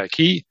first round pick.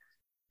 He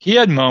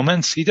had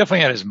moments. He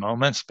definitely had his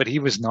moments, but he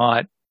was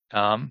not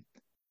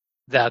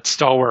that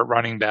stalwart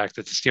running back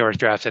that the Steelers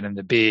drafted him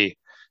to be.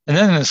 And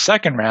then in the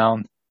second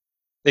round,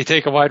 they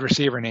take a wide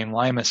receiver named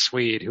Limas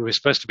Sweed, who was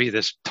supposed to be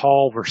this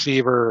tall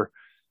receiver.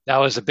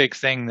 That was a big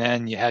thing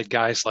then. You had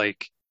guys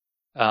like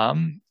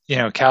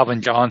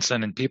Calvin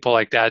Johnson and people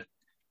like that,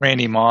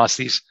 Randy Moss,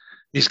 these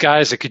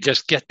guys that could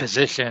just get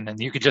position and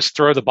you could just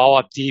throw the ball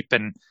up deep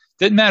and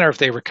didn't matter if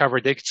they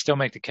recovered, they could still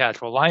make the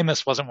catch. Well,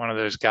 Limas wasn't one of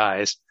those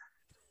guys,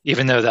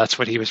 even though that's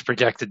what he was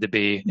projected to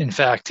be. In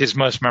fact, his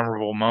most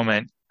memorable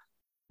moment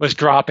was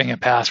dropping a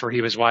pass where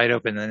he was wide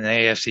open in the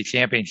AFC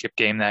Championship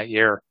game that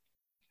year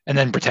and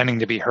then pretending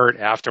to be hurt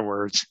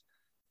afterwards.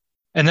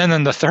 And then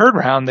in the third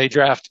round, they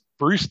draft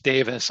Bruce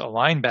Davis, a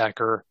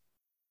linebacker,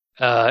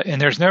 and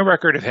there's no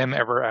record of him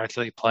ever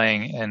actually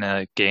playing in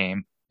a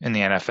game in the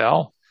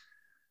NFL.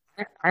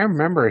 I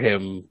remember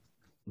him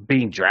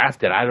being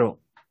drafted.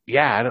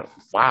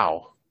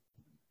 Wow.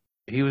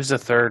 He was a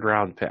 3rd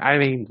round pick. I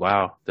mean,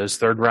 wow, those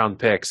 3rd round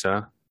picks,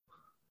 huh?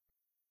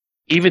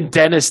 Even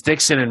Dennis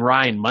Dixon and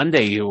Ryan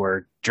Monday, who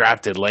were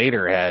drafted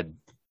later, had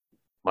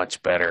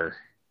much better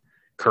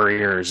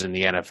careers in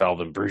the NFL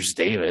than Bruce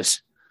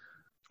Davis.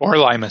 Or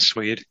Limas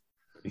Sweed.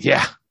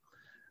 Yeah.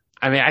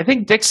 I mean, I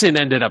think Dixon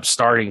ended up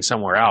starting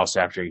somewhere else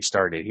after he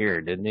started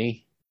here, didn't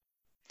he?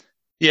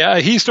 Yeah,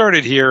 he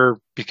started here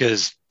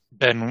because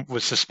Ben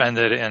was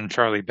suspended and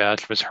Charlie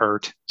Batch was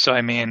hurt. So,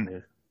 I mean, Yeah.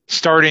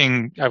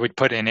 starting, I would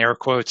put in air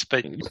quotes,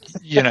 but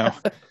you know,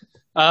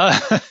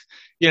 uh,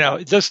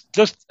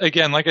 just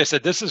again, like I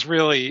said, this is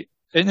really,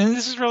 and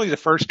this is really the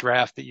first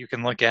draft that you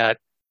can look at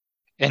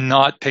and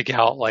not pick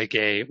out like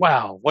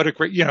wow, what a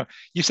great,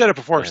 you said it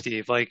before, Yeah.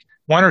 Steve, like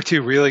one or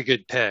two really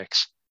good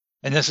picks.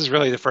 And this is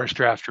really the first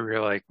draft where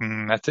you're like,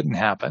 that didn't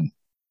happen.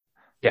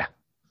 Yeah.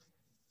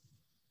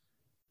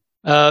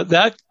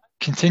 That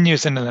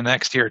continues into the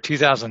next year,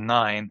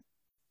 2009.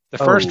 The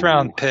first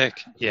round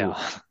pick, yeah.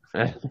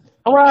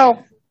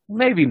 Well,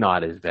 maybe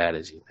not as bad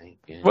as you think.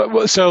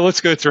 Yeah. So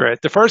let's go through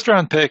it. The first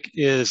round pick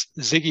is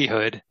Ziggy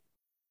Hood,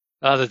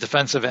 the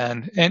defensive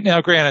end. And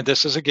now, granted,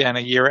 this is again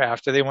a year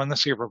after they won the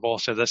Super Bowl,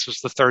 so this was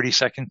the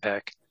 32nd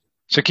pick.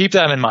 So keep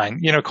that in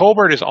mind.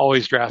 Colbert is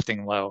always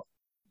drafting low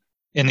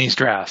in these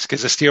drafts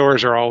because the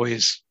Steelers are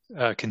always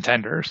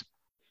contenders.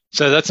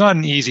 So that's not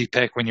an easy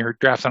pick when you're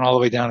drafting all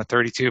the way down to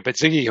 32. But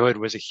Ziggy Hood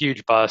was a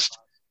huge bust.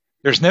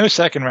 There's no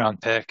second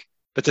round pick,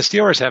 but the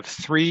Steelers have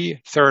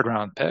 3 third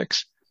round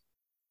picks.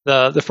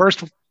 The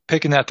first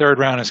pick in that third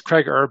round is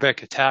Craig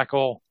Urbick, a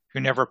tackle who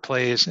never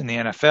plays in the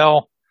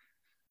NFL.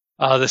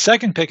 The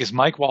second pick is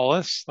Mike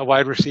Wallace, a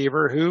wide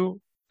receiver who,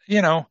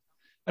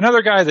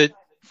 another guy that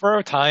for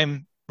a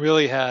time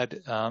really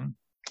had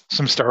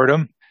some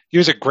stardom. He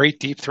was a great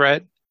deep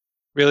threat,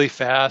 really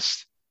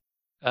fast,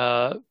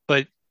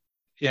 but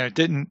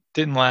didn't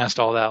last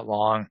all that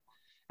long.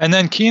 And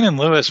then Keenan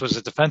Lewis was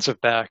a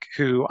defensive back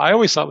who I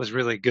always thought was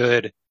really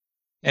good,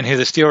 and who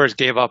the Steelers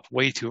gave up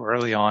way too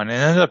early on,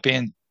 and ended up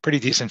being pretty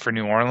decent for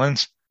New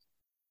Orleans.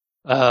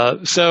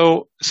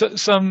 So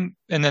some,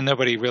 and then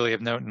nobody really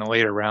of note in the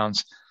later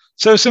rounds.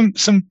 So some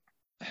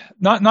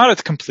not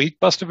a complete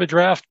bust of a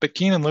draft, but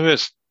Keenan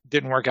Lewis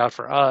didn't work out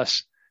for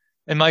us,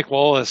 and Mike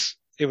Wallace,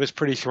 it was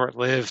pretty short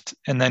lived,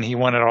 and then he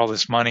wanted all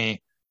this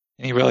money,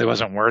 and he really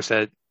wasn't worth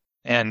it,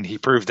 and he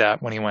proved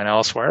that when he went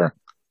elsewhere.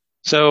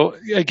 So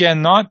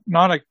again, not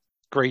a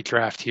great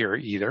draft here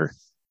either.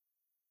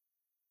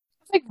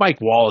 I think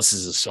Mike Wallace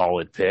is a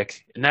solid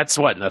pick, and that's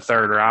in the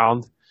third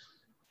round.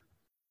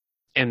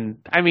 And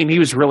I mean, he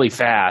was really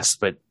fast,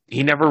 but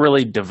he never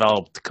really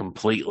developed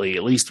completely,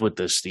 at least with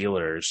the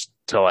Steelers,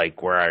 to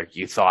like where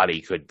you thought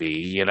he could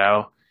be,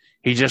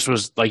 He just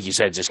was, like you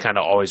said, just kind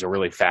of always a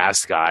really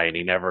fast guy, and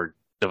he never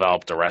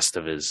developed the rest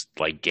of his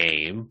like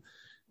game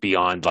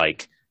beyond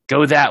like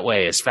go that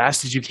way as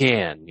fast as you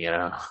can,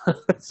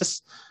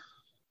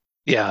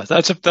 Yeah,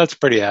 that's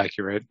pretty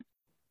accurate.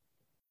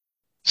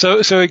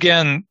 So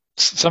again,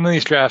 some of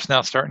these drafts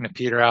now starting to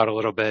peter out a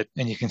little bit,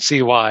 and you can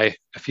see why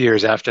a few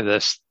years after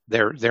this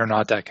they're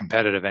not that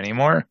competitive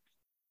anymore.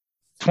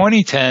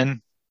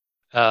 2010,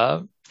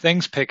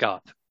 things pick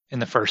up in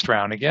the first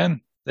round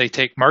again. They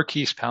take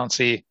Marquise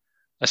Pouncey,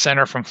 a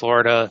center from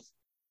Florida.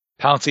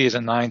 Pouncey is a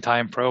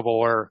 9-time Pro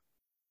Bowler.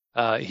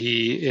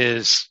 He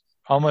is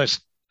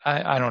almost,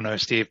 I don't know,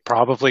 Steve,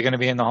 probably going to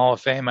be in the Hall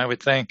of Fame, I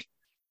would think.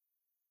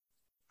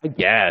 I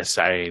guess.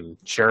 I'm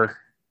sure.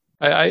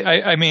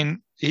 I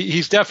mean,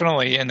 he's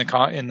definitely in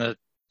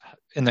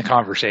the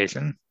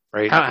conversation,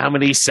 right? How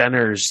many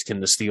centers can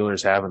the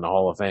Steelers have in the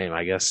Hall of Fame?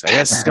 I guess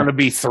it's going to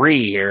be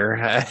 3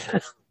 here.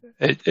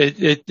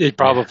 It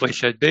probably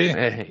should be.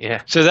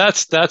 Yeah. So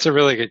that's a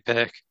really good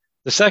pick.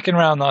 The second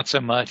round, not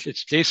so much.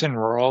 It's Jason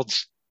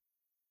Worlds,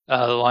 the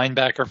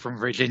linebacker from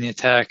Virginia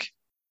Tech.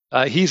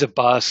 He's a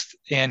bust,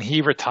 and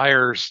he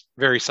retires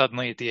very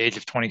suddenly at the age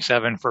of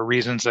 27 for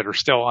reasons that are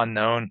still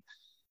unknown.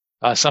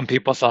 Some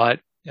people thought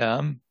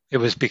it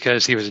was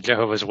because he was a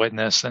Jehovah's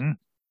Witness and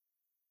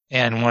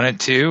wanted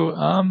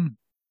to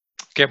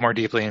get more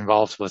deeply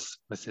involved with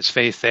his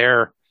faith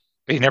there.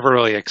 But he never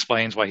really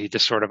explains why he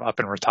just sort of up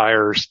and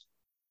retires.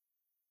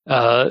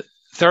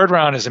 Third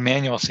round is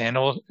Emmanuel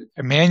Sanders,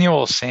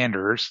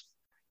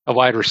 a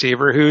wide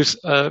receiver who's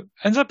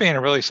ends up being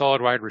a really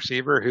solid wide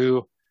receiver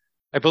who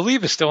I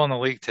believe is still in the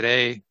league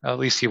today. At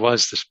least he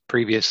was this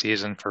previous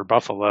season for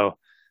Buffalo.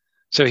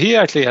 So he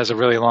actually has a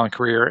really long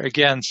career.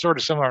 Again, sort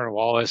of similar to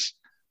Wallace.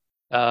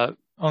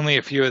 Only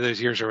a few of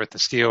those years are with the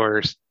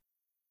Steelers.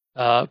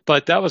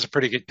 But that was a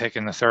pretty good pick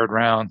in the third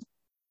round.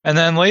 And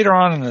then later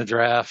on in the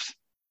draft,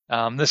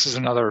 this is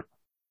another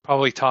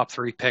probably top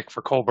 3 pick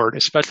for Colbert,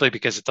 especially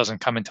because it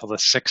doesn't come until the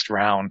 6th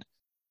round.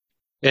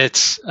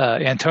 It's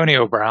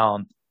Antonio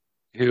Brown,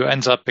 who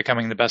ends up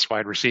becoming the best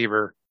wide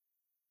receiver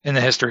in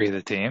the history of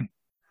the team.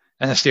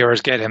 And the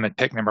Steelers get him at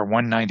pick number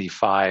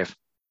 195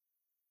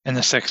 in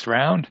the 6th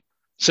round.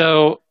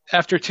 So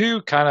after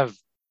 2 kind of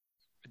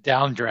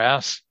down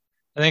drafts,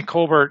 I think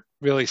Colbert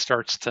really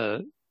starts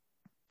to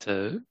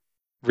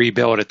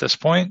rebuild at this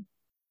point.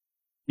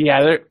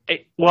 Yeah,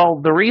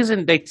 the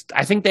reason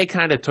I think they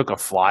kind of took a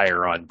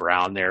flyer on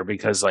Brown there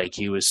because like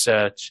he was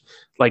such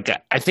like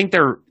I think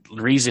the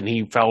reason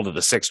he fell to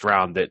the 6th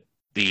round that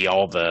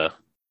all the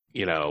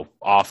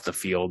off the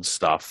field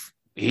stuff.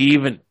 He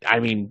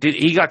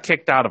got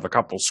kicked out of a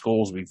couple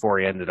schools before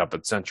he ended up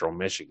at Central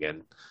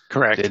Michigan.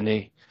 Correct, didn't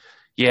he?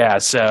 Yeah,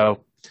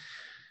 so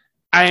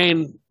I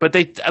mean, but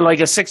they like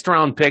a sixth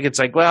round pick. It's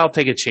like, well,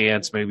 take a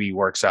chance. Maybe he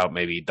works out.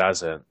 Maybe he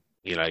doesn't.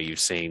 You've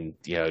seen,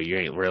 you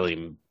ain't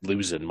really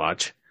losing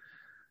much.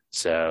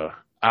 So,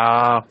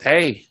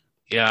 hey,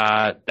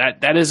 yeah,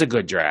 that is a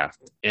good draft.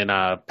 And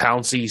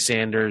Pouncey,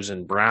 Sanders,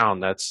 and Brown.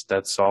 That's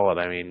solid.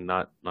 I mean,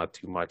 not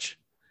too much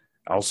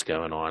else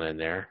going on in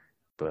there,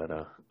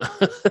 but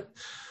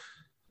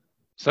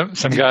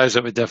Some guys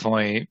that would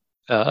definitely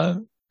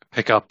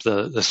pick up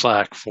the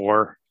slack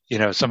for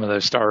some of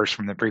those stars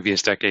from the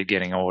previous decade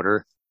getting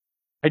older.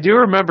 I do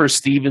remember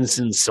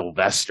Stevenson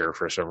Sylvester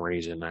for some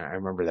reason. I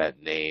remember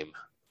that name.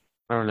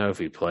 I don't know if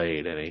he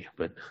played any,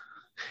 but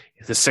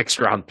the sixth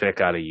round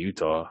pick out of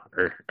Utah,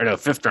 or no,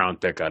 fifth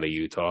round pick out of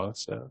Utah.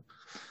 So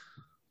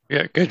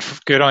Yeah,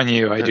 good on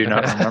you. I do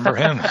not remember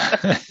him.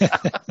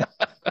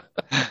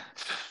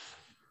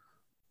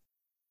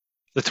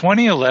 The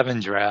 2011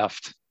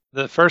 draft,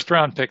 the first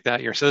round pick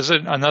that year. So this is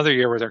another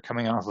year where they're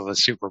coming off of a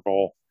Super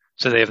Bowl.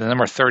 So they have the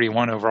number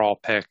 31 overall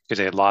pick because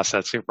they had lost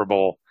that Super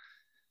Bowl.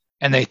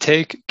 And they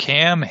take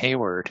Cam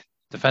Hayward,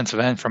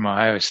 defensive end from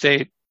Ohio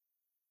State.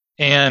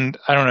 And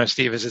I don't know,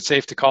 Steve, is it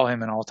safe to call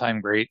him an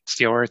all-time great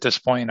Steeler at this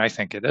point? I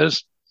think it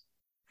is.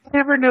 I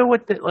never know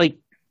what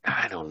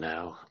I don't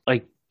know.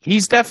 Like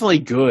he's definitely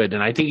good,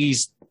 and I think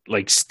he's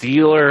like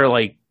Steeler,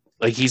 like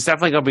he's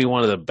definitely gonna be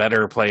one of the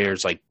better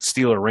players, like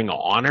Steeler Ring of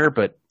Honor,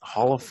 but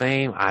Hall of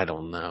Fame, I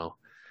don't know.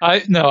 I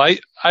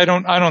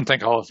don't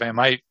think Hall of Fame.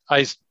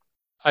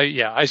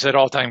 Yeah, I said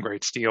all-time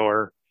great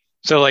Steeler.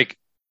 So like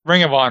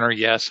Ring of Honor,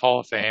 yes. Hall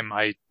of Fame,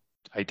 I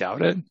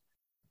doubt it.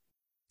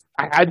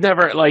 I'd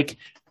never like.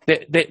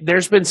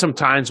 There's been some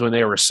times when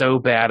they were so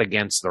bad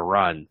against the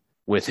run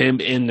with him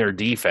in their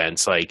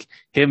defense, like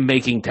him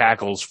making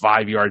tackles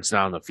 5 yards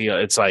down the field.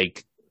 It's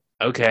like,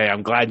 okay,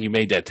 I'm glad you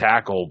made that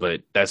tackle,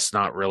 but that's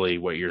not really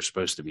what you're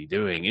supposed to be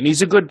doing. And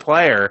he's a good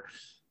player.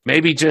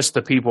 Maybe just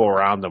the people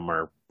around him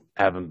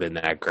haven't been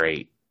that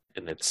great,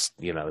 and it's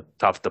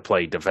tough to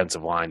play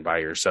defensive line by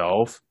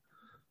yourself.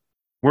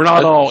 We're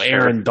not all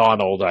Aaron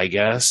Donald, I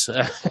guess.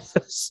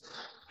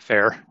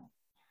 Fair.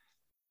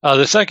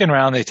 The second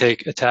round, they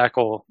take a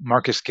tackle,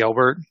 Marcus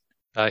Gilbert.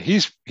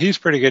 He's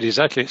pretty good. He's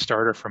actually a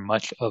starter for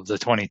much of the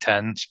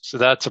 2010s, so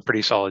that's a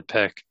pretty solid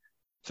pick.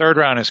 Third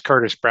round is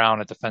Curtis Brown,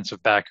 a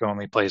defensive back who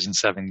only plays in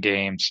 7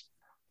 games,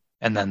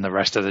 and then the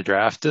rest of the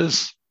draft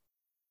is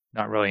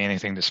not really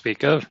anything to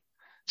speak of.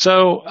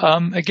 So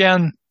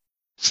again,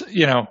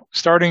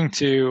 starting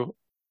to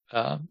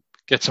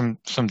get some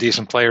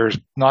decent players.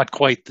 Not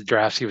quite the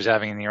drafts he was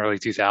having in the early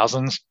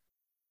 2000s,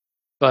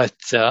 but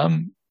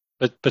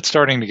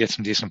starting to get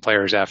some decent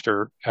players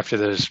after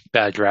those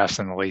bad drafts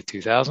in the late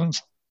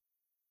 2000s.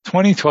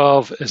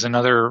 2012 is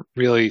another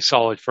really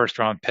solid first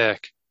round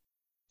pick.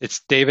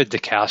 It's David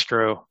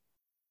DeCastro,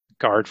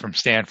 guard from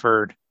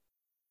Stanford.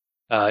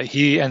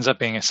 He ends up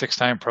being a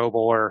 6-time Pro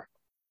Bowler,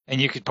 and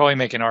you could probably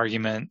make an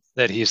argument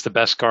that he's the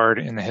best guard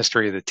in the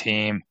history of the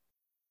team,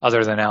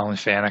 other than Alan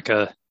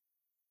Faneca.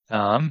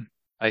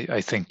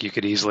 I think you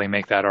could easily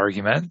make that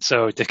argument.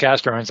 So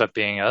DeCastro ends up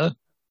being a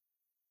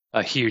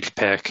huge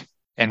pick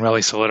and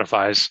really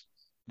solidifies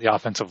the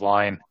offensive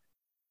line,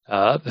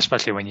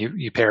 especially when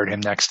you paired him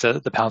next to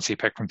the Pouncey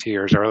pick from 2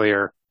 years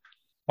earlier.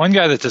 One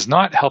guy that does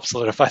not help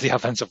solidify the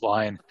offensive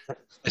line,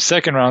 the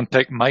second round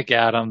pick, Mike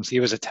Adams.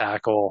 He was a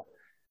tackle.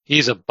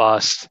 He's a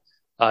bust.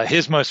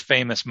 His most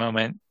famous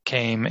moment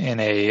came in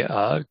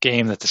a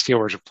game that the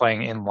Steelers were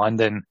playing in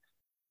London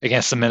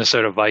against the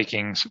Minnesota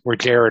Vikings, where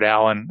Jared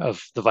Allen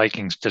of the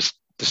Vikings just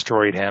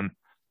destroyed him,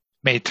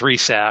 made 3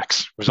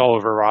 sacks, was all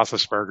over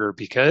Roethlisberger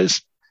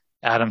because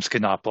Adams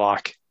could not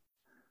block.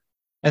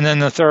 And then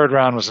the third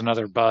round was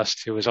another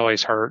bust who was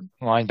always hurt,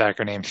 a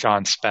linebacker named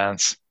Sean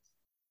Spence.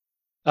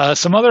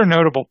 Some other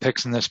notable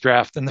picks in this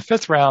draft. In the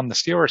 5th round, the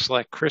Steelers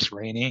select Chris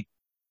Rainey,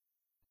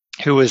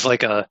 who was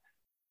like a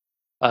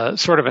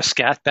sort of a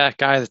scat back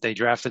guy that they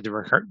drafted to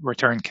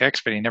return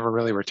kicks, but he never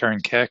really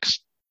returned kicks.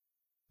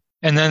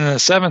 And then in the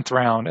 7th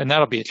round, and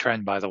that'll be a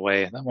trend, by the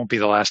way, that won't be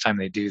the last time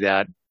they do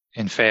that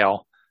and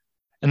fail.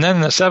 And then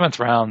in the 7th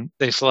round,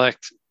 they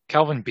select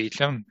Kelvin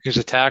Beachum, who's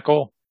a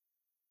tackle,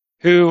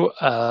 who,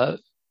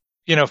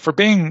 for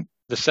being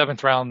the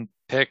 7th round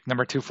pick,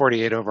 number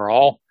 248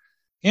 overall,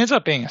 he ends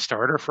up being a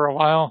starter for a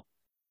while.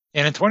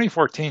 And in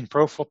 2014,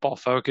 Pro Football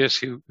Focus,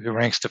 who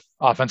ranks the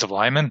offensive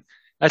lineman,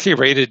 actually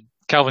rated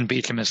Kelvin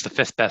Beachum as the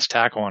 5th best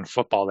tackle in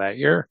football that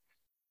year.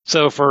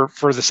 So for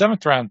the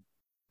 7th round,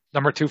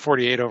 number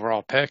 248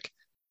 overall pick,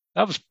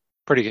 that was a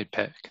pretty good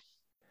pick.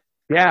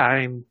 Yeah,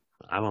 I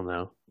don't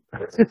know.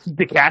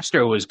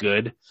 DeCastro was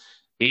good.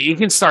 He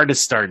can starting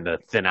to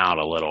thin out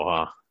a little,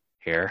 huh?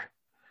 Here.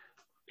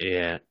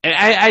 Yeah.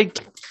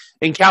 And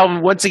and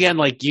Calvin, once again,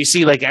 like you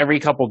see, like every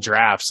couple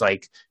drafts,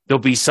 like there'll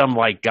be some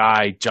like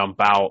guy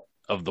jump out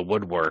of the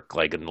woodwork,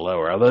 like in the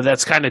lower. Although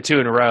that's kind of 2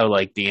 in a row,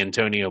 like the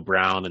Antonio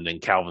Brown and then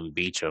Calvin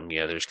Beachum.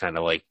 Yeah, there's kind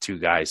of like 2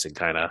 guys that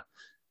kind of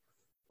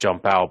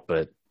jump out,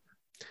 but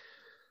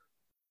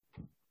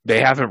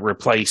they haven't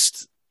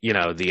replaced,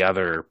 the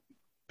other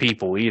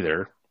people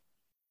either.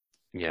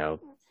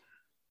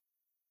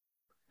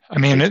 I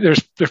mean,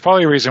 there's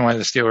probably a reason why the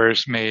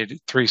Steelers made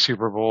 3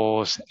 Super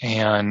Bowls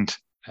and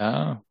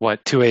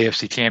two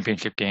AFC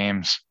Championship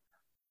games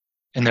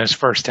in those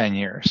first 10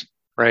 years,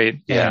 right?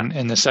 Yeah. And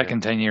in the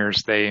second 10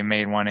 years, they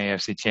made 1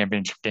 AFC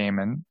Championship game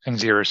and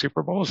 0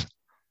 Super Bowls.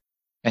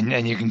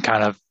 And you can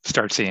kind of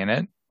start seeing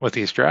it with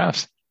these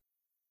drafts.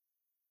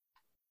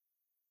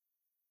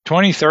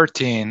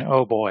 2013,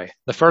 oh boy,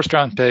 the first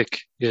round pick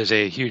is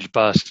a huge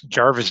bust.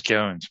 Jarvis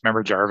Jones,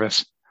 remember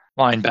Jarvis,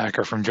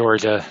 linebacker from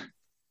Georgia?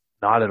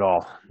 Not at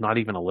all. Not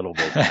even a little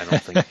bit, I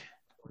don't think.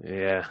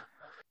 Yeah.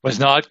 Was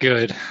not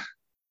good.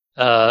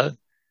 But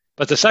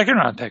the second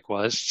round pick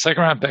was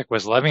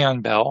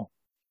Le'Veon Bell.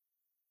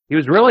 He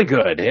was really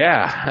good.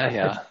 Yeah.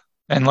 Yeah.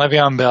 And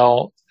Le'Veon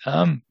Bell,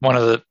 one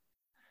of the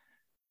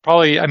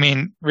probably, I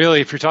mean,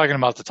 really, if you're talking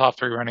about the top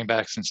 3 running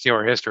backs in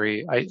Steeler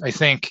history, I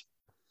think,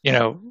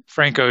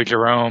 Franco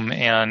Jerome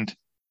and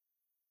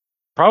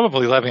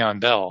probably Le'Veon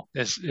Bell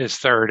is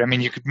third. I mean,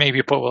 you could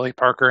maybe put Willie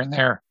Parker in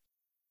there,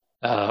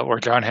 or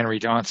John Henry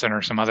Johnson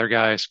or some other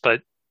guys,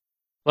 but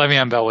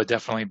Le'Veon Bell would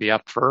definitely be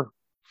up for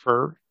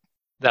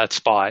that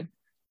spot.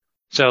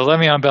 So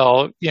Le'Veon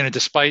Bell,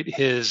 despite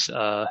his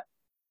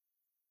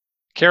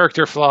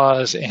character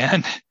flaws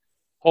and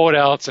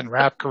holdouts and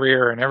rap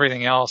career and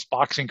everything else,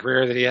 boxing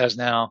career that he has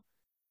now,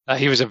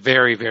 he was a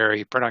very,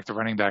 very productive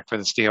running back for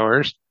the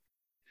Steelers.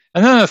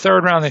 And then in the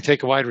third round, they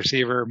take a wide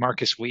receiver,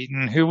 Marcus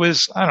Wheaton, who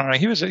was, I don't know,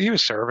 he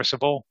was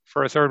serviceable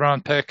for a third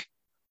round pick.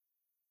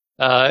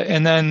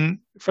 And then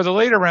for the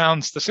later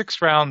rounds, the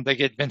 6th round, they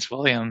get Vince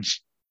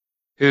Williams,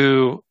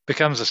 who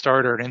becomes a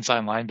starter at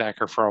inside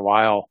linebacker for a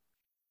while.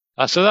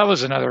 So that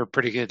was another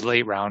pretty good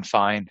late round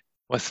find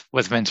with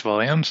Vince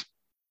Williams.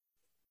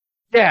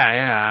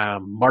 Yeah.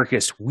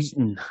 Marcus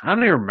Wheaton. I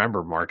don't even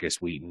remember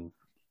Marcus Wheaton.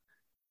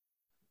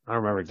 I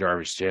don't remember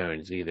Jarvis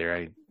Jones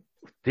either.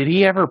 Did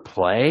he ever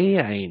play?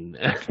 I mean,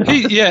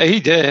 he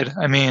did.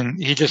 I mean,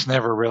 he just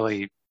never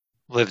really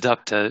lived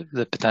up to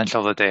the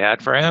potential that they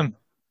had for him.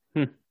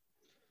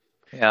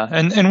 Yeah,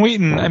 and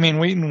Wheaton. I mean,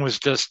 Wheaton was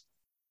just,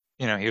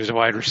 he was a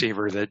wide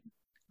receiver that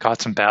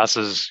caught some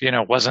passes.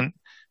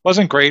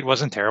 Wasn't great,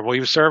 wasn't terrible. He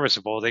was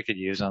serviceable. They could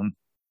use him.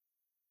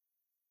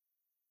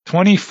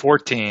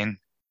 2014.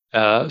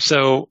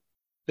 So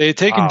they had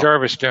taken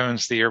Jarvis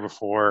Jones the year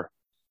before.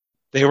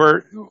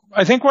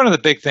 I think one of the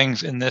big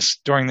things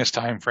during this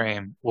time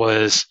frame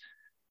was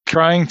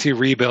trying to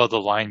rebuild the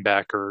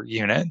linebacker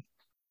unit,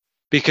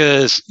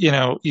 because,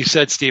 you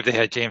said, Steve, they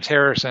had James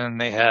Harrison,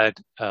 they had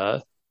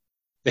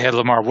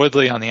LaMarr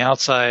Woodley on the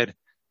outside.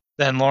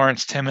 Then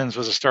Lawrence Timmons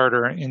was a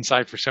starter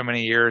inside for so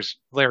many years.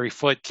 Larry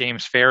Foote,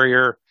 James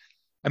Farrior.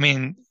 I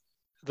mean,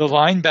 the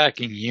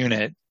linebacking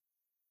unit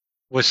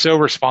was so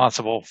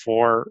responsible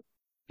for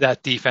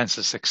that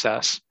defense's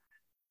success.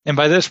 And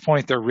by this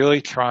point, they're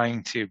really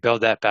trying to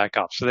build that back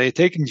up. So they had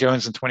taken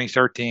Jones in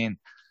 2013,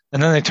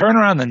 and then they turn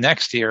around the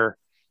next year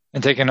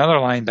and take another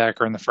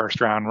linebacker in the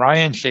first round,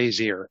 Ryan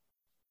Shazier,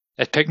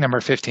 at pick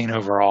number 15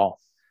 overall.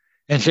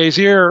 And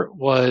Shazier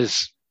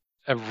was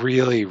a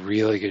really,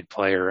 really good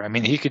player. I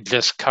mean, he could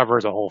just cover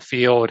the whole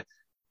field.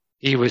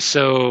 He was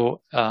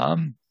so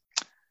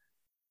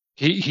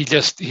he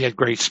had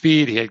great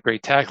speed, he had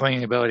great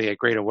tackling ability, he had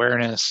great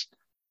awareness.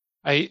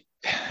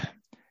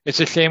 It's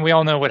a shame. We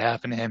all know what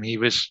happened to him.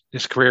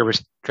 His career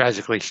was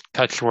tragically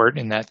cut short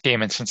in that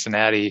game in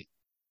Cincinnati,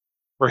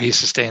 where he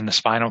sustained the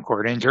spinal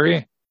cord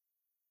injury.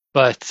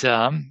 But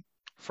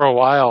for a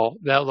while,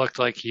 that looked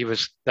like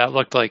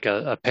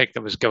a pick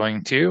that was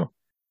going to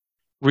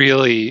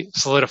really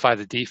solidify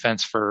the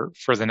defense for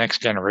the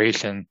next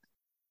generation.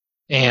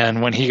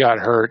 And when he got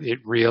hurt, it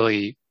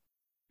really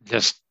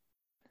just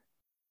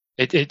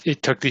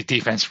it took the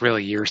defense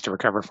really years to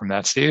recover from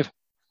that, Steve.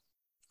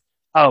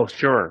 Oh,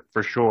 sure,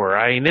 for sure.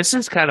 I mean, this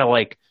is kind of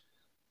like,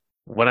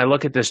 when I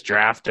look at this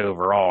draft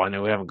overall, I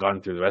know we haven't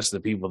gone through the rest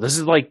of the people. This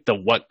is like the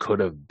what could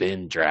have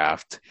been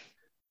draft,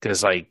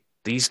 because like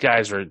these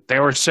guys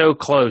were so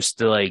close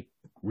to like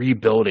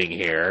rebuilding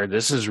here.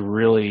 This is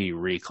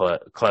really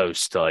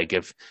close to, like,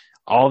 if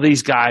all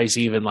these guys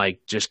even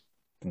like just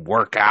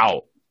work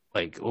out,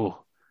 like,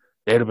 oh,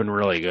 they'd have been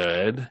really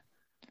good.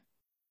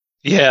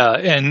 Yeah,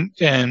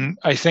 and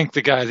I think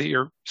the guy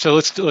that so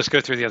let's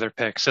go through the other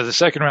picks. So the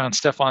second round,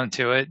 Stephon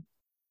Tuitt,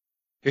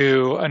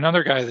 who,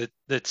 another guy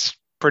that's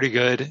pretty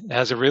good,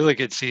 has a really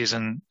good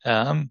season,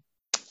 a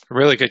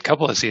really good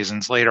couple of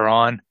seasons later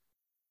on,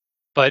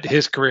 but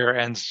his career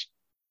ends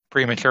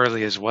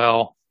prematurely as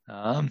well.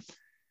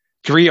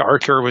 Dree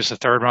Archer was the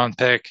third round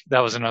pick.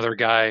 That was another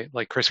guy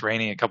like Chris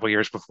Rainey a couple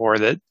years before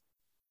that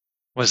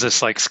was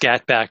this like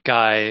scat back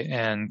guy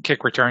and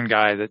kick return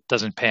guy that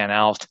doesn't pan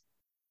out.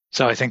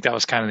 So I think that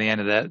was kind of the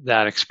end of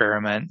that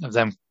experiment of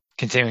them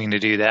continuing to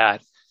do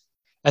that.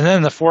 And then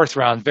in the fourth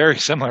round, very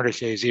similar to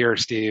Shazier,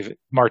 Steve,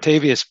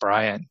 Martavius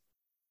Bryant,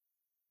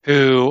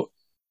 who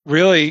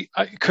really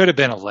could have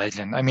been a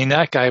legend. I mean,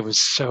 that guy was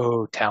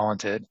so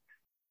talented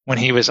when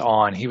he was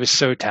on. He was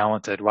so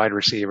talented, wide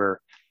receiver.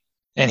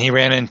 And he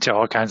ran into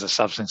all kinds of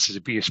substance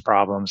abuse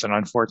problems. And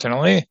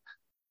unfortunately,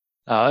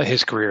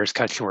 his career is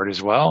cut short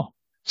as well.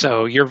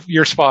 So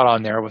you're spot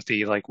on there with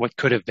the like what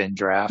could have been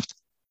draft.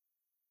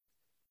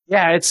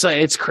 Yeah,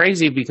 it's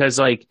crazy because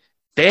like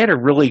they had a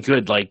really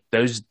good like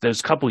those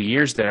couple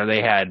years there.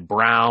 They had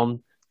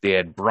Brown, they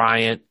had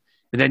Bryant,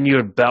 and then you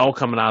had Bell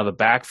coming out of the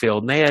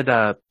backfield, and they had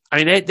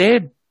they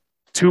had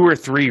two or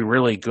three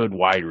really good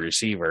wide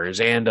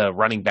receivers and a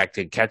running back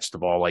to catch the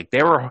ball. Like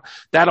they were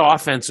that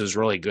offense was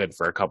really good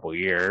for a couple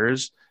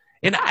years.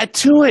 And I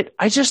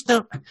just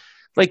don't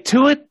like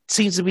Tua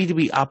seems to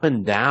be up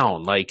and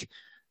down. Like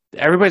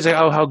everybody's like,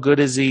 "Oh, how good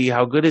is he?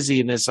 How good is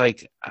he?" And it's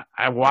like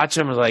I watch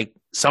him like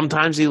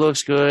sometimes he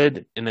looks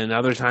good, and then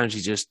other times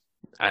he just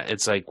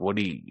it's like what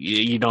do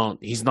you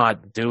don't he's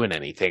not doing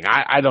anything.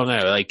 I don't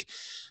know. Like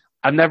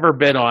I've never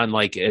been on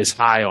like as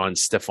high on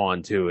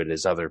Stephon Tuitt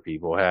as other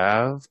people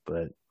have,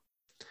 but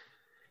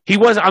he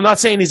was. I'm not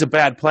saying he's a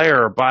bad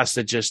player or bust.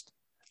 It just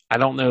I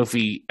don't know if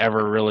he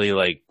ever really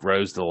like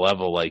rose to the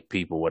level like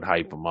people would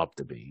hype him up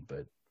to be.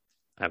 But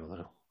I don't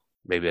know.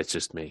 Maybe that's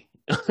just me.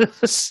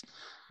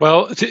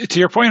 Well, to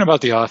your point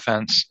about the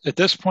offense, at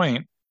this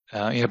point,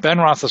 Ben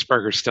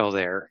Roethlisberger's still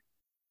there,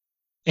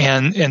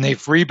 and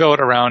they've rebuilt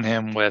around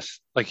him with,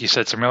 like you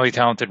said, some really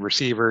talented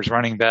receivers,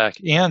 running back,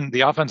 and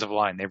the offensive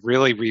line. They've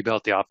really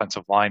rebuilt the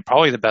offensive line,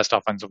 probably the best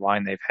offensive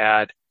line they've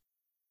had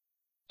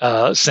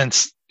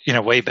since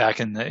way back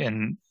at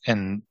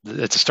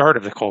the start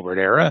of the Colbert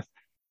era,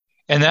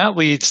 and that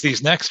leads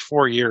these next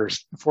 4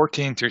 years,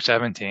 14 through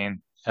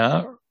 17,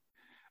 are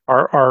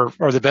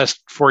the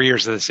best 4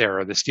 years of this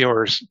era. The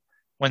Steelers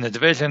win the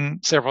division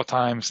several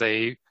times.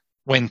 They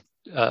win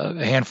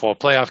a handful of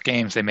playoff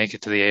games. They make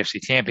it to the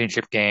AFC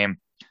Championship game.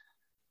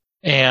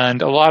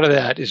 And a lot of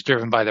that is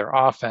driven by their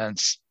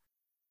offense.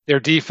 Their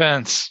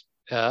defense,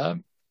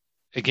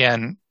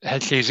 again,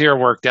 had Shazier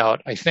worked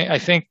out. I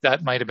think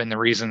that might have been the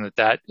reason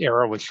that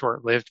era was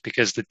short-lived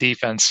because the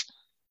defense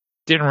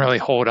didn't really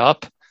hold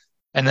up.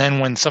 And then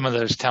when some of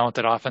those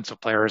talented offensive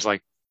players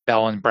like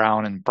Bell and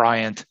Brown and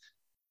Bryant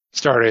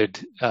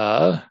started,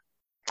 for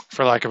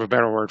lack of a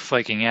better word,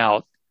 flaking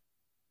out,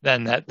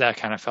 then that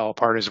kind of fell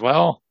apart as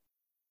well.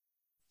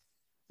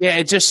 Yeah,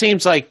 it just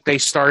seems like they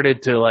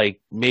started to like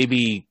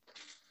maybe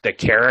the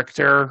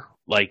character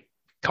like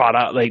caught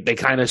up. Like they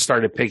kind of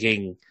started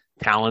picking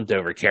talent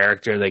over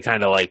character. They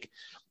kind of like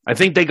I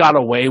think they got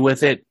away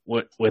with it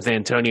with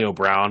Antonio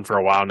Brown for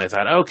a while, and they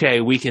thought, okay,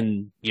 we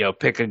can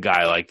pick a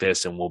guy like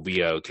this and we'll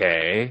be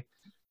okay.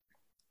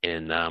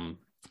 And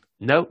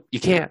nope, you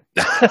can't.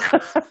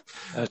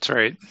 That's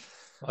right.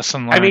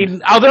 Lesson learned. I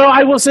mean, although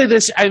I will say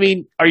this, I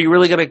mean, are you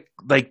really going to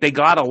like? They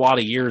got a lot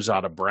of years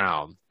out of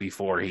Brown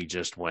before he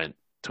just went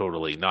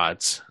totally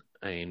nuts.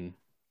 I mean,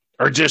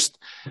 or just,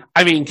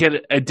 I mean,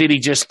 did he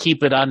just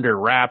keep it under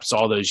wraps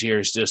all those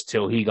years just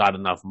till he got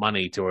enough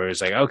money to where it's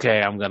like,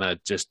 okay, I'm gonna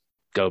just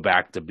go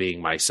back to being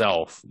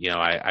myself.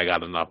 I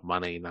got enough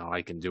money now,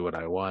 I can do what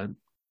I want.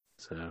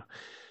 So,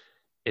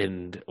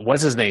 and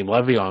what's his name,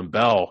 Le'Veon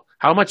Bell?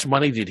 How much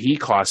money did he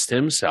cost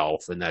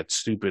himself in that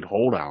stupid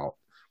holdout?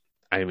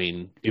 I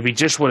mean, if he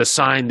just would have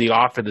signed the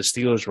offer the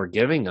Steelers were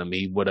giving him,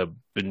 he would have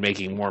been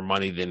making more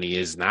money than he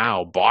is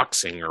now,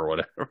 boxing or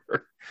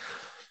whatever.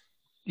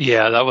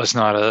 Yeah, that was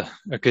not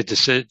a good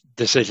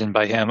decision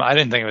by him. I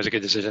didn't think it was a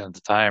good decision at the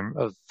time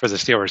for the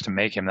Steelers to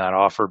make him that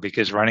offer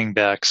because running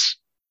backs,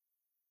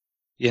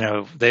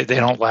 they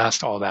don't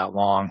last all that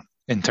long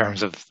in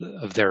terms of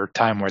their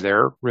time where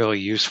they're really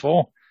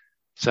useful.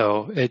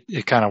 So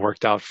it kind of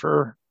worked out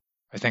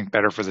I think,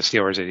 better for the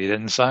Steelers that he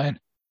didn't sign.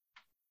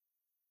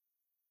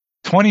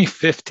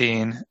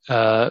 2015,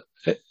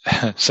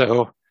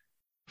 so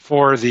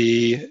for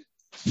the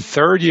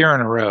third year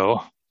in a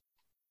row,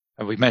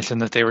 we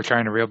mentioned that they were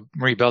trying to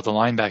rebuild the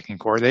linebacking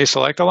core. They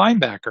select a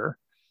linebacker.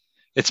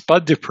 It's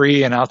Bud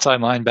Dupree, an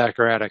outside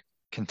linebacker out of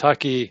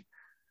Kentucky,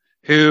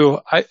 who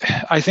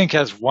I think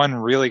has one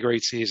really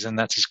great season.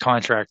 That's his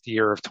contract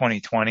year of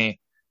 2020.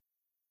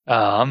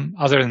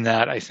 Other than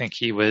that, I think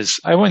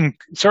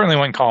certainly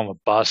wouldn't call him a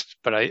bust,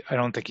 but I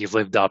don't think he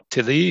lived up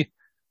to the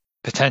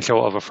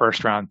potential of a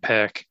first round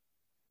pick.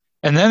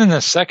 And then in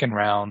the second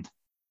round,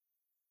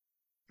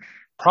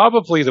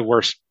 probably the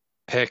worst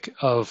pick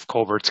of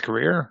Colbert's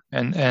career.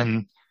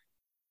 And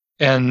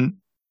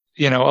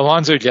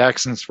Alonzo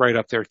Jackson's right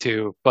up there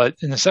too. But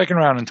in the second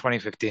round in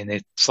 2015,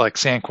 they select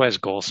Sanquez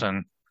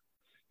Golson,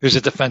 who's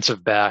a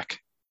defensive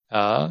back.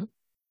 So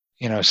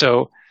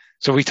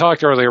we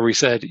talked earlier, we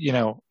said,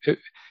 it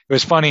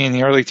was funny in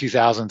the early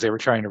 2000s, they were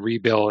trying to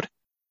rebuild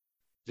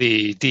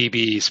the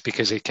DBs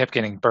because they kept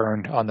getting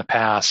burned on the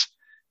pass.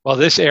 Well,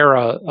 this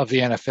era of the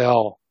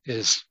NFL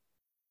is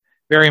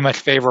very much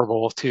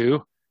favorable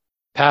to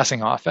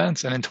passing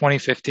offense. And in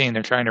 2015,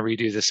 they're trying to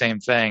redo the same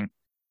thing.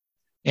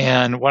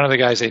 And one of the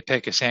guys they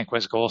pick is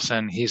Sanquez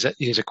Golson. He's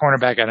a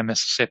cornerback out of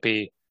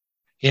Mississippi.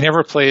 He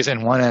never plays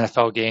in one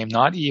NFL game,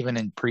 not even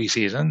in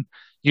preseason.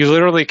 You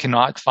literally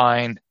cannot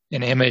find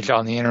an image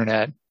on the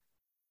internet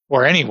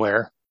or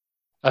anywhere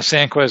of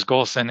Sanquez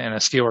Golson in a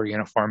Steeler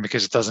uniform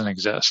because it doesn't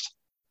exist.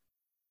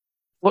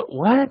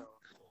 What?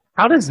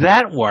 How does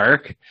that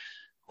work?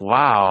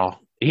 Wow.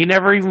 He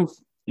never even,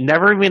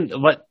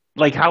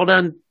 like, how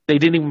done They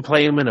didn't even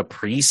play him in a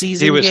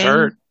preseason He was game?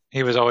 hurt.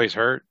 He was always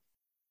hurt.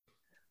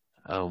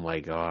 Oh,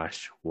 my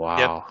gosh. Wow.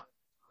 Yep.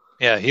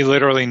 Yeah, he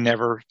literally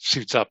never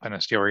suits up in a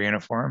Steeler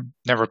uniform,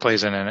 never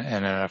plays in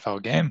an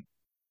NFL game.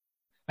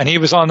 And he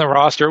was on the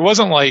roster. It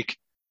wasn't like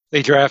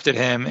they drafted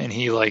him and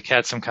he like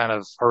had some kind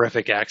of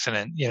horrific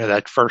accident,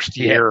 that first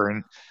year.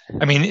 And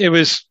I mean, it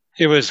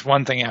was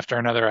one thing after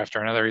another.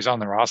 He's on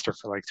the roster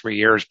for like 3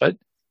 years, but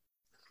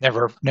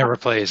never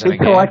plays in a He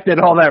game. collected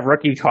all that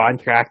rookie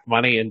contract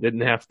money and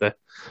didn't have to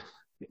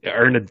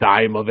earn a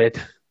dime of it.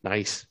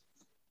 Nice.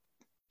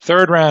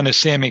 Third round is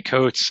Sammy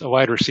Coates, a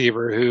wide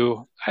receiver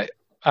who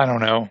I don't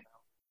know,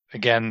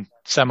 again,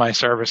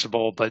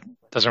 semi-serviceable, but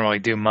doesn't really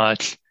do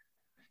much.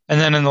 And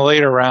then in the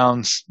later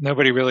rounds,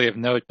 nobody really of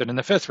note. But in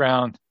the fifth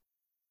round,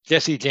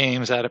 Jesse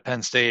James out of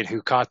Penn State,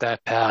 who caught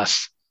that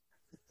pass.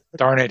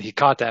 Darn it, he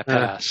caught that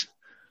pass.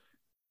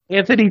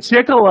 Anthony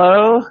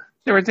Chickalo.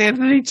 There was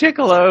Anthony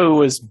Chickalo, who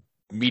was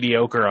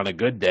mediocre on a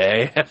good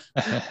day.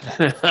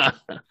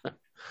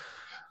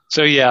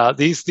 So yeah,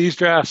 these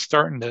drafts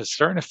starting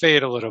to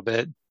fade a little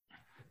bit.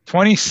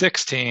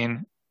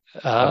 2016,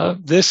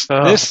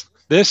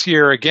 this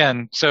year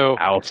again. So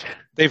Ouch.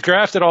 They've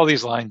drafted all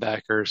these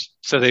linebackers,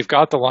 so they've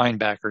got the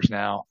linebackers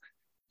now,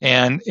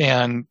 and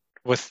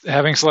with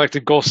having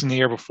selected Golson the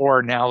year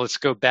before, now let's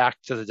go back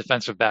to the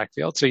defensive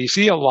backfield. So you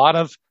see a lot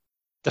of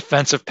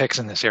defensive picks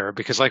in this era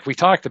because, like we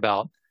talked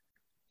about,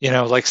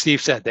 like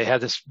Steve said, they had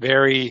this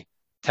very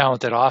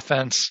talented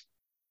offense,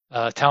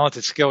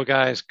 talented skill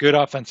guys, good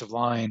offensive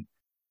line,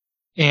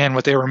 and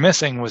what they were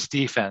missing was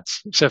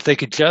defense. So if they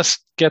could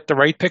just get the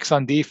right picks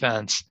on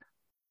defense,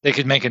 they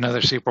could make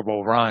another Super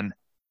Bowl run.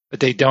 But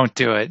they don't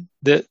do it.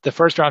 The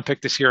first round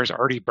pick this year is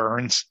Artie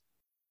Burns,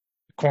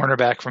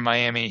 cornerback from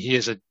Miami. He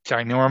is a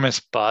ginormous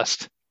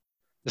bust.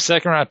 The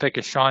second round pick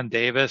is Sean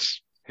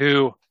Davis,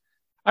 who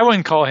I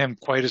wouldn't call him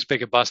quite as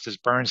big a bust as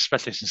Burns,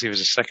 especially since he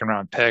was a second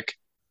round pick.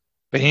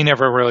 But he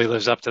never really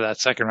lives up to that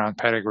second round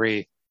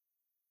pedigree.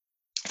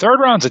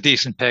 Third round's a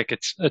decent pick.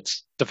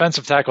 It's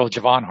defensive tackle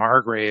Javon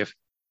Hargrave,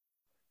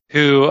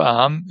 who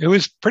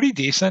is pretty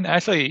decent.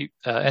 Actually,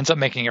 ends up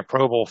making a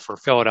Pro Bowl for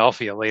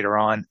Philadelphia later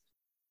on.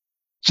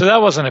 So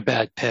that wasn't a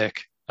bad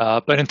pick.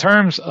 But in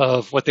terms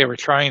of what they were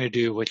trying to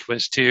do, which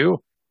was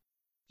to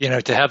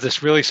have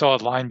this really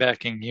solid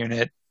linebacking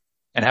unit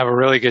and have a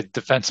really good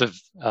defensive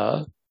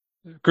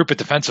group of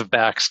defensive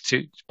backs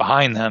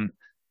behind them,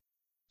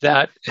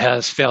 that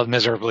has failed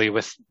miserably.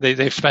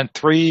 They've spent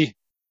 3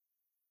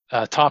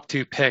 top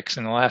 2 picks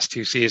in the last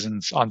 2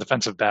 seasons on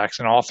defensive backs,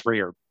 and all 3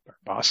 are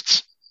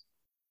busts.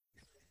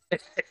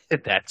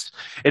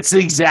 It's the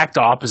exact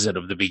opposite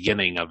of the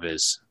beginning of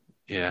his.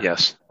 Yeah.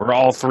 Yes. Where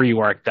all 3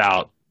 worked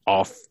out.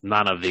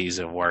 None of these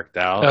have worked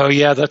out. Oh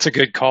yeah, that's a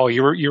good call.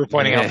 You were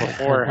pointing out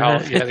before how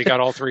they got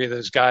all 3 of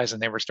those guys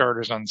and they were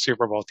starters on the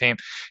Super Bowl team.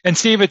 And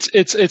Steve,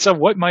 it's a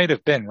what might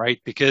have been,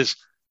 right? Because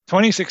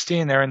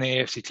 2016 they're in the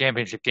AFC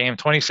Championship game.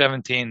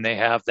 2017 they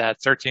have that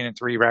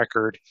 13-3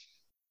 record.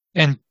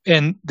 And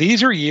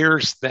these are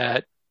years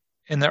that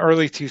in the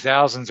early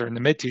 2000s or in the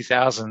mid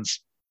 2000s,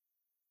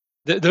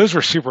 those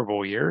were Super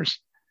Bowl years,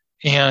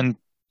 and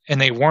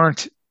they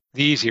weren't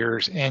these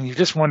years. And you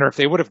just wonder if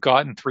they would have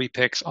gotten 3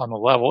 picks on the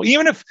level,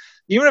 even if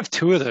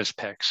 2 of those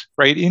picks,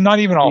 right? Not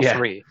even all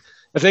 3.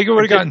 If they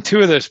would have gotten 2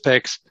 of those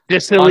picks,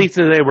 just at least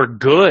they were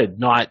good,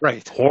 not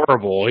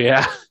horrible.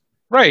 Yeah,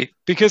 right.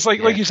 Because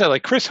like you said,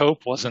 like Chris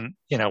Hope wasn't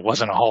a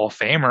Hall of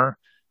Famer,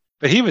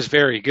 but he was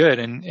very good,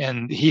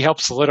 and he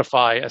helped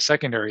solidify a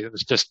secondary that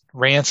was just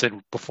rancid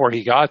before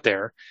he got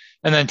there.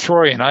 And then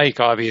Troy and Ike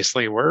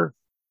obviously were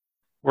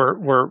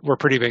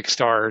pretty big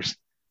stars.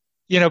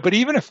 But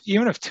even if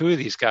 2 of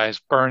these guys,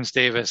 Burns,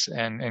 Davis,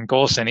 and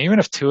Golson, even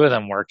if 2 of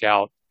them work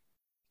out,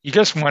 you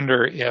just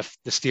wonder if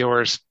the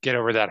Steelers get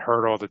over that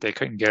hurdle that they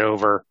couldn't get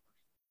over,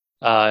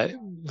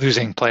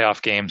 losing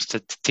playoff games to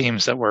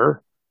teams that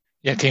were,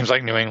 teams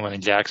like New England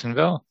and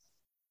Jacksonville.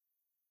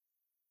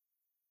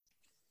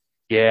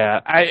 Yeah,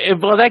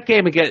 that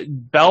game against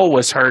Bell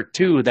was hurt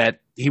too.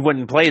 That he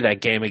wouldn't play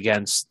that game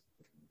against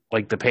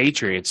like the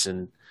Patriots,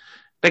 and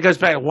that goes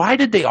back. Why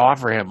did they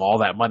offer him all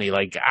that money?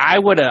 Like I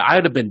would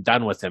have been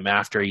done with him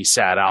after he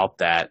sat out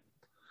that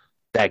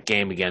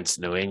game against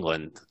New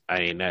England. I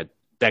mean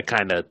that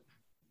kind of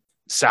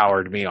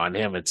soured me on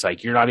him. It's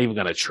like you're not even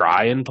going to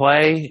try and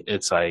play.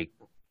 It's like,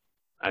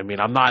 I mean,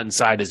 I'm not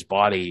inside his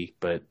body,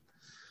 but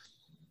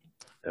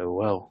oh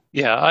well.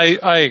 Yeah,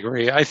 I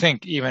agree. I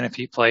think even if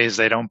he plays,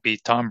 they don't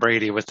beat Tom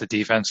Brady with the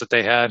defense that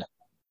they had.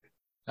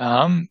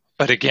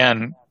 But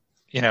again,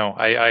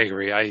 I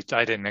agree. I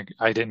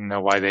didn't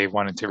know why they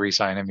wanted to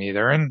re-sign him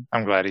either, and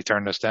I'm glad he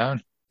turned us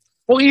down.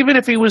 Well, even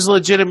if he was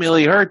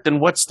legitimately hurt, then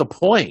what's the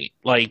point?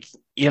 Like,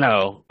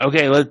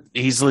 okay,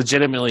 he's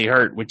legitimately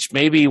hurt, which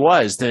maybe he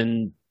was.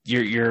 Then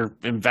you're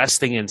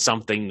investing in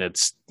something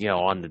that's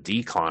on the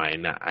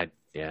decline.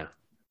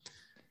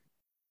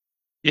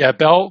 Yeah,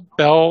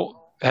 Bell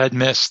had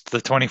missed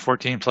the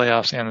 2014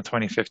 playoffs and the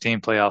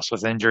 2015 playoffs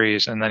with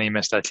injuries, and then he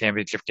missed that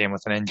championship game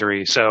with an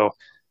injury. So,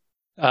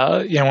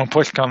 when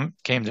push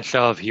came to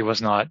shove, he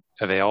was not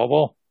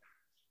available.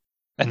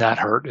 and that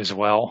hurt as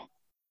well.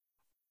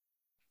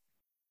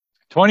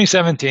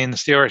 2017, the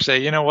Steelers say,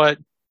 you know what?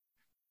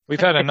 We've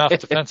had enough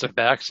defensive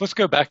backs. Let's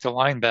go back to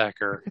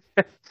linebacker.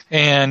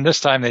 And this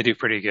time they do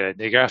pretty good.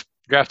 They draft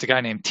a guy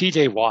named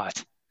TJ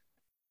Watt,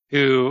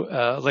 who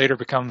later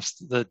becomes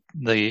the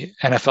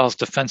NFL's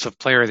Defensive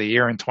Player of the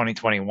Year in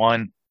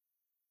 2021.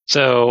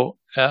 So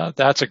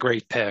that's a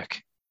great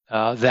pick.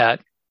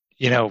 That,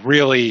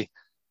 really,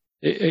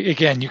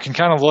 again, you can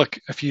kind of look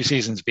a few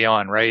seasons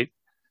beyond, right?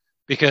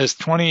 Because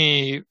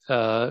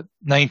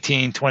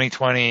 2019,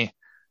 2020,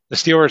 the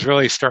Steelers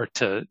really start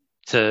to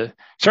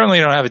certainly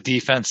don't have a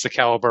defense the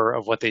caliber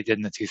of what they did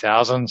in the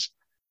 2000s,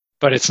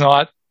 but it's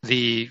not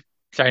the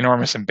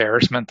ginormous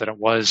embarrassment that it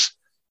was,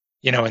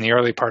 in the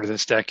early part of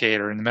this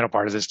decade or in the middle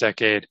part of this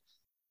decade.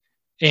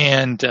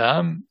 And,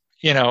 and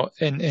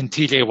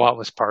TJ Watt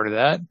was part of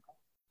that.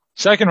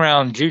 Second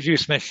round, Juju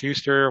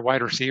Smith-Schuster,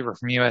 wide receiver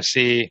from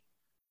USC.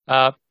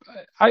 Good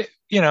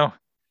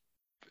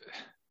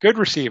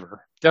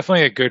receiver,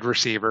 definitely a good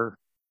receiver.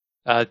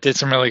 Did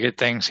some really good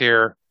things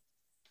here.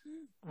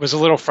 Was a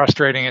little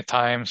frustrating at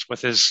times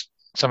with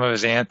some of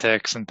his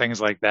antics and things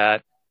like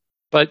that,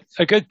 but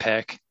a good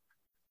pick.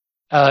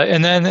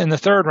 And then in the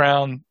third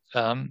round,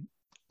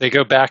 they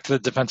go back to the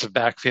defensive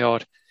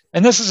backfield,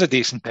 and this is a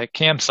decent pick.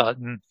 Cam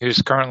Sutton,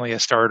 who's currently a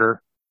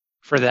starter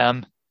for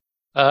them.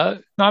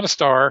 Not a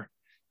star,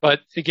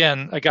 but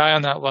again, a guy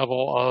on that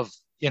level of,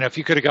 if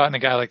you could have gotten a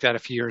guy like that a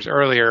few years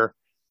earlier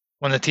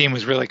when the team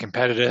was really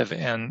competitive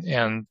and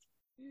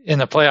in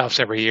the playoffs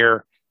every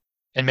year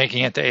and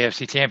making it to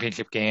AFC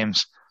championship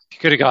games, you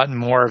could have gotten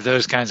more of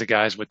those kinds of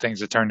guys with things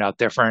that turned out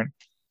different.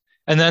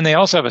 And then they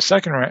also have a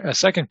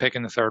second pick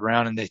in the third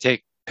round, and they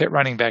take Pitt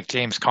running back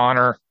James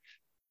Conner,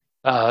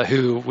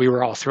 who we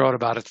were all thrilled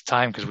about at the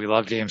time because we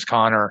loved James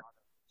Conner,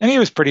 and he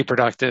was pretty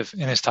productive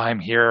in his time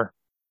here,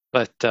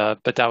 but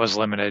that was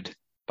limited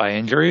by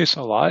injuries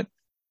a lot.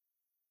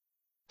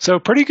 So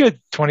pretty good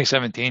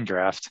 2017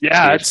 draft.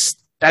 Yeah,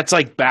 that's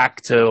like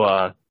back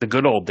to the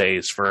good old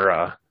days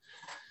for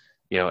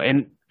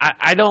and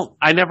I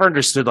never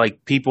understood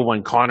like people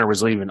when Connor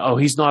was leaving. Oh,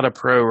 he's not a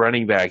pro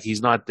running back.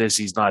 He's not this.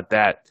 He's not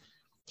that.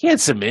 He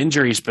had some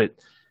injuries, but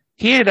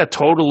he had a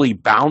totally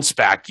bounce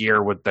back year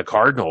with the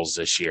Cardinals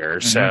this year.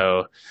 Mm-hmm.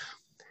 So,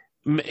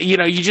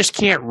 you just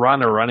can't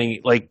run a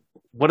running, like,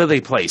 what do they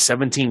play?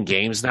 17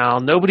 games now?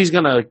 Nobody's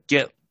going to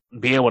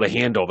be able to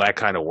handle that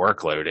kind of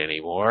workload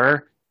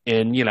anymore.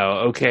 And,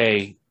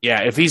 okay,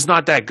 yeah, if he's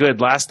not that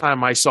good, last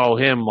time I saw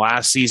him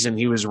last season,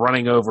 he was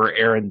running over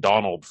Aaron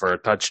Donald for a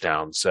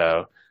touchdown.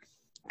 So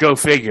go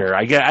figure.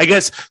 I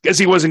guess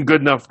he wasn't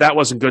good enough. That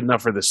wasn't good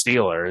enough for the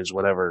Steelers,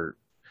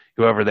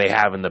 whoever they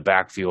have in the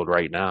backfield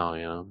right now.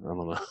 I don't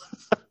know.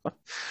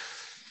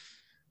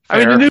 I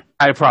mean, the new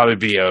guy probably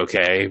be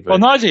okay. But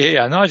well,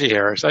 Najee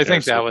Harris. I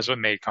think that was what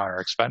made Connor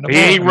expendable.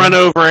 He ain't run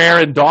over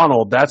Aaron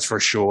Donald, that's for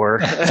sure.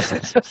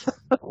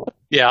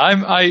 Yeah,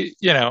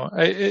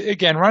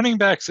 again, running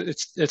backs.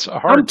 It's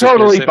hard. I'm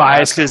totally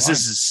biased because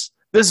this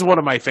is one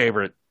of my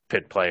favorite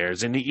Pitt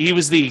players, and he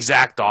was the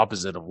exact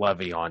opposite of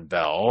Le'Veon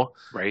Bell.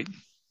 Right.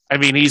 I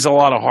mean, he's a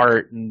lot of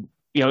heart, and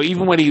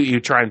even when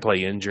you try and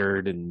play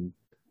injured, and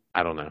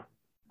I don't know.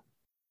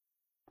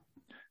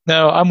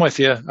 No, I'm with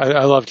you.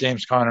 I love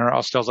James Conner.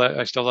 I still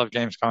love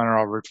James Conner.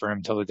 I'll root for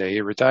him till the day he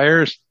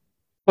retires.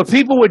 But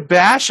people would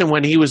bash him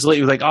when he was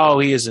like, "Oh,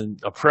 he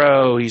isn't a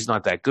pro. He's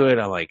not that good."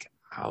 I'm like,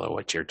 I don't know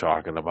what you're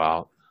talking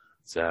about.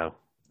 So,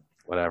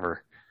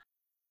 whatever.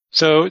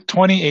 So,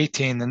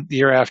 2018, the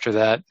year after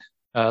that,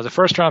 the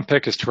first round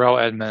pick is Terrell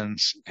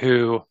Edmunds,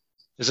 who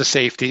is a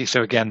safety.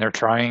 So again, they're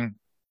trying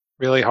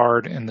really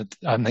hard on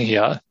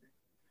the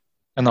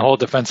whole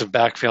defensive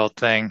backfield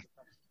thing.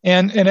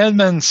 And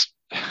Edmunds,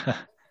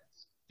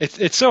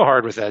 it's so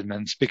hard with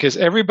Edmunds because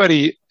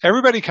everybody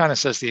kind of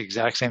says the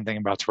exact same thing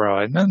about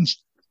Terrell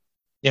Edmunds.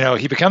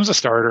 He becomes a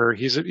starter.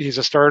 He's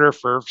a starter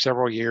for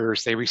several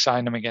years. They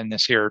re-signed him again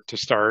this year to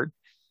start.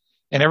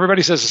 And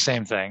everybody says the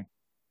same thing,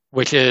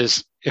 which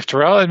is if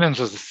Terrell Edmunds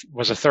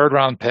was a third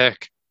round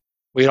pick,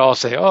 we'd all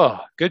say, oh,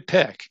 good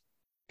pick.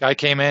 Guy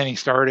came in, he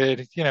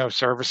started,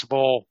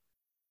 serviceable,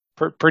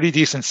 pretty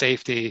decent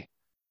safety.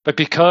 But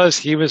because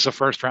he was a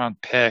first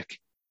round pick,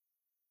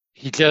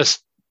 he's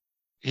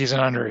an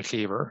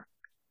underachiever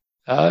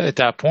at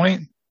that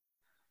point.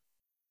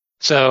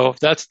 So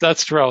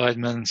that's Terrell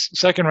Edmunds.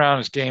 Second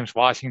round is James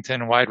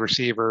Washington, wide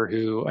receiver,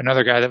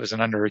 another guy that was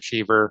an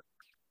underachiever,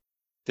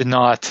 did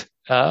not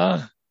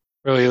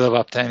really live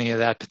up to any of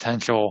that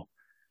potential.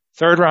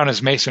 Third round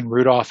is Mason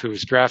Rudolph, who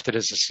was drafted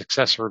as a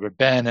successor to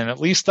Ben, and at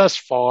least thus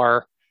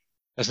far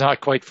has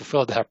not quite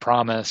fulfilled that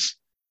promise.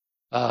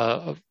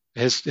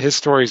 His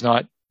story is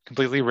not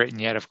completely written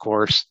yet, of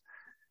course.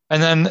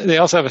 And then they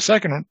also have a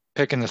second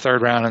pick in the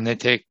third round, and they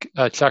take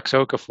Chuck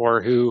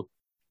Okafor, who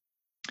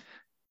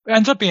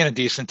ends up being a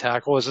decent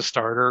tackle as a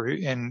starter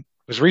and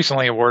was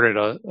recently awarded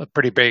a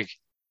pretty big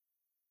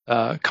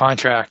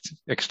contract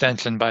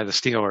extension by the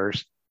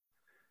Steelers.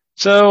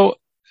 So,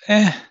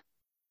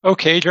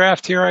 okay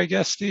draft here, I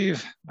guess,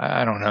 Steve.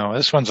 I don't know.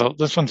 This one's a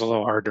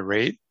little hard to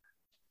rate.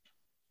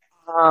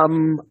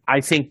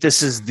 I think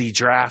this is the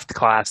draft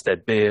class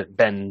that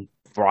Ben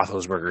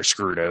Roethlisberger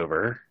screwed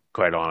over,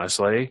 quite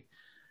honestly.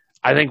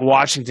 I think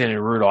Washington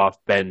and Rudolph,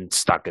 Ben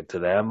stuck it to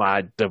them.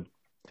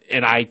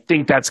 And I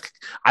think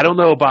I don't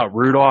know about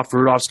Rudolph.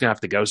 Rudolph's going to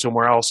have to go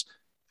somewhere else.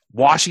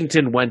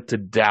 Washington went to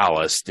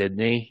Dallas, didn't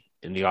he,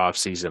 in the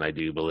offseason, I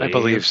do believe. I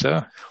believe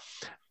so.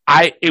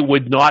 It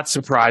would not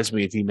surprise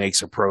me if he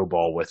makes a Pro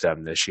Bowl with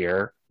them this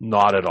year.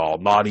 Not at all.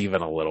 Not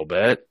even a little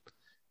bit.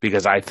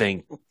 Because I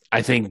think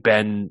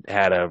Ben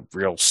had a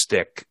real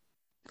stick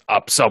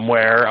up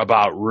somewhere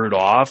about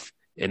Rudolph.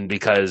 And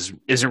because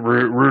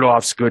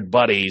Rudolph's good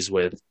buddies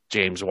with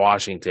James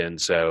Washington,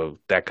 so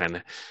that kind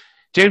of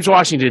James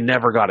Washington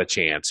never got a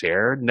chance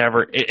here.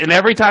 Never, and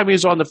every time he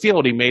was on the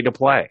field, he made a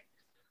play.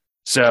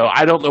 So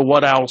I don't know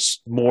what else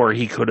more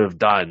he could have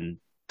done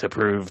to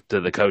prove to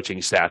the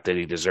coaching staff that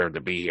he deserved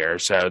to be here.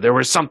 So there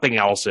was something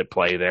else at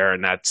play there,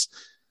 and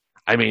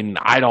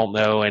I don't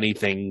know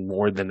anything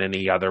more than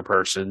any other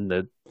person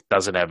that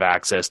doesn't have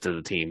access to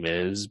the team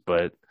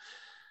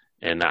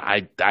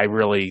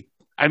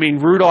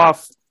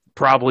Rudolph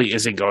probably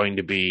isn't going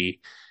to be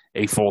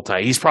a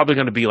full-time. He's probably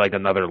going to be like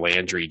another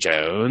Landry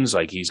Jones.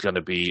 Like he's going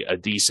to be a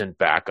decent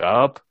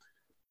backup.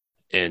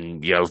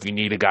 And, if you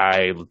need a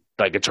guy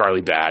like a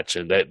Charlie Batch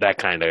and that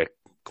kind of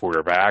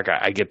quarterback,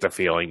 I get the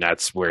feeling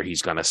that's where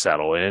he's going to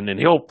settle in.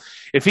 And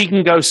if he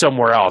can go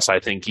somewhere else, I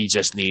think he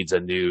just needs a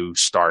new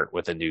start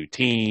with a new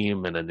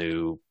team and a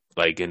new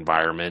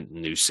environment,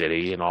 new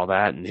city and all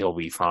that, and he'll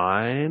be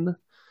fine.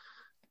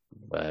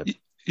 But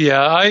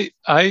yeah,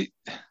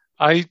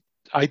 I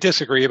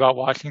disagree about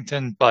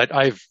Washington, but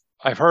I've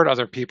heard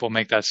other people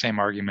make that same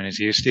argument as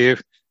you,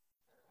 Steve.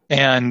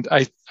 And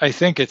I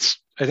think it's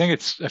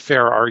a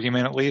fair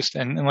argument at least.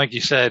 And like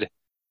you said,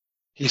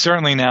 he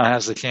certainly now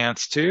has the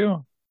chance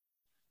to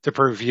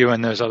prove you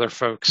and those other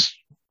folks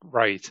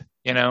right,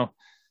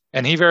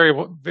 and he very,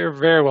 very,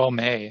 very well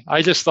may.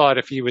 I just thought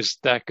if he was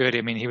that good,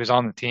 he was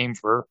on the team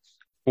for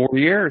 4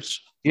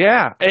 years.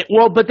 Yeah.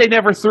 But they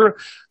never threw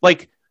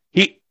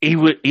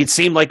it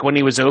seemed like when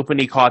he was open,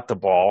 he caught the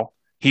ball.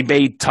 He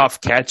made tough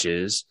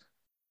catches.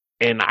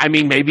 And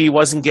maybe he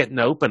wasn't getting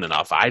open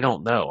enough. I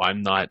don't know.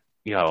 I'm not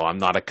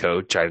a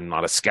coach. I'm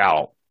not a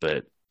scout,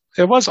 but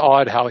it was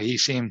odd how he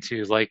seemed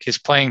to his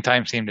playing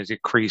time seemed to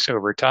decrease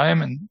over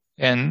time.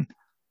 And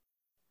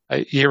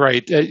you're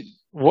right. It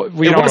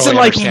wasn't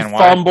like he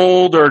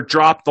fumbled or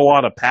dropped a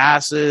lot of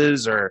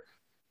passes or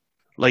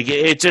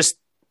it just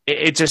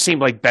seemed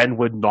like Ben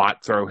would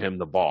not throw him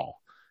the ball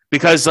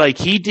because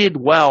he did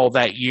well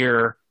that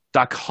year.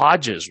 Duck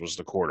Hodges was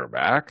the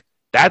quarterback.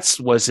 That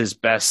was his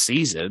best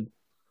season.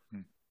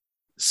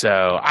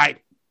 So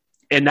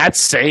and that's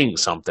saying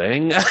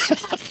something.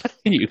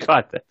 You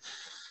got that.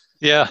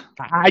 Yeah.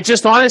 I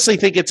just honestly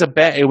think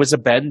it was a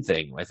Ben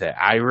thing with it.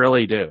 I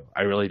really do.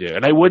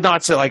 And I would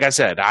not say, like I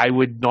said, I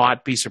would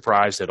not be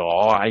surprised at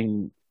all. I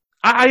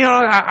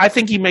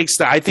think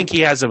I think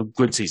he has a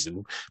good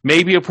season.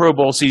 Maybe a Pro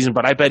Bowl season,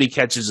 but I bet he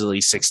catches at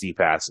least 60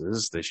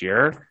 passes this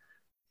year.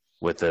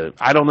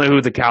 I don't know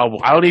who the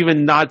Cowboys,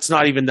 it's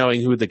not even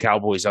knowing who the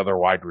Cowboys' other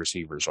wide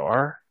receivers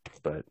are,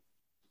 but.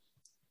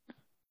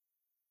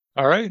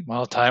 All right.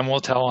 Well, time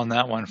will tell on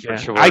that one for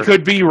sure. I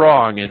could be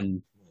wrong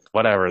and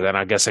whatever. Then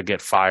I guess I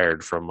get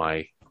fired from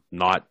my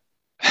not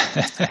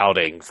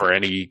scouting for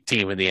any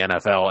team in the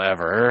NFL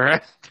ever.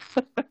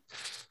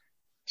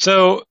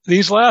 So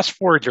these last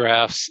 4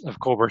 drafts of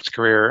Colbert's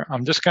career,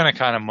 I'm just going to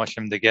kind of mush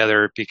them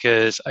together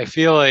because I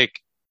feel like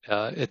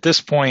at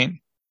this point,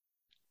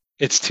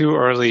 it's too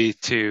early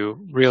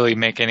to really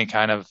make any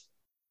kind of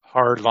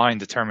hard line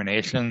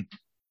determination.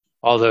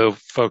 Although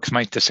folks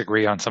might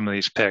disagree on some of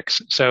these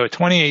picks. So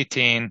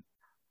 2018,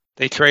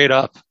 they trade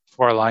up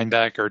for a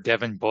linebacker,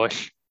 Devin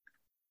Bush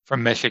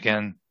from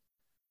Michigan.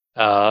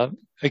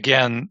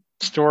 Again,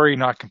 story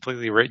not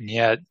completely written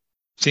yet.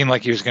 Seemed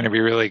like he was going to be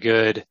really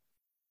good.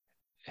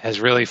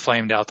 Has really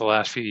flamed out the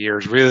last few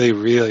years. Really,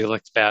 really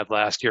looked bad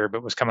last year,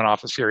 but was coming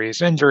off a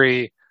serious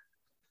injury.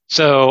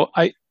 So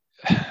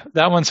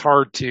that one's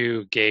hard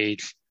to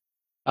gauge.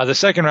 The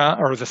second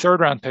round or the third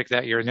round pick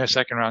that year, no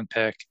second round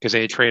pick because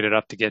they traded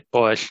up to get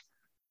Bush.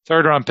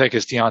 Third round pick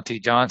is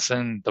Deontay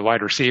Johnson, the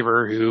wide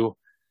receiver who,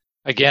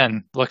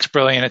 again, looks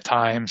brilliant at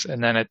times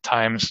and then at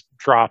times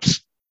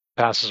drops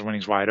passes when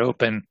he's wide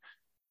open.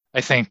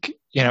 I think,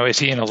 is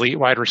he an elite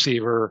wide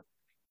receiver?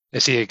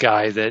 Is he a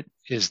guy that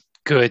is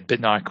good but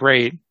not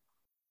great?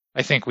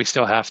 I think we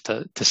still have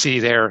to see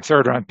there.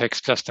 Third round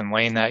picks Justin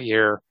Lane that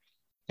year.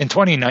 In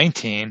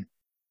 2019,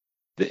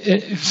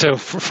 so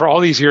for all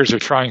these years, they're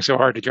trying so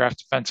hard to draft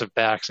defensive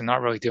backs and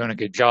not really doing a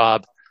good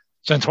job.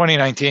 So in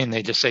 2019,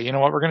 they just say, you know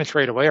what, we're going to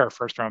trade away our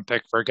first round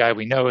pick for a guy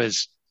we know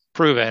is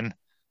proven.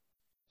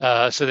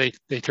 So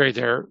they trade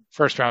their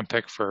first round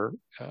pick for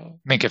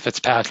Minkah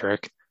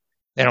Fitzpatrick.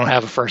 They don't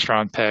have a first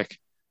round pick.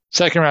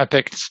 Second round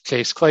pick is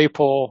Chase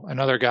Claypool,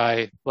 another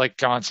guy like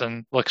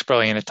Johnson, looks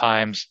brilliant at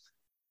times,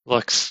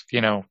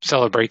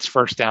 celebrates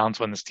first downs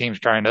when this team's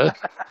trying to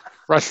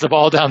rush the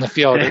ball down the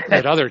field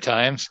at other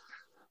times.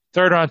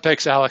 Third round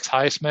picks Alex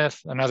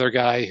Highsmith, another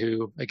guy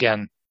who,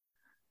 again,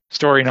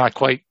 Story not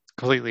quite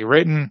completely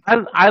written.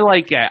 I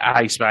like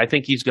Heisman. I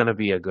think he's going to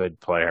be a good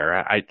player.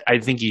 I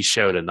think he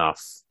showed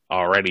enough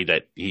already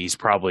that he's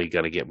probably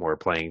going to get more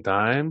playing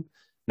time.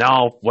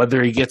 Now,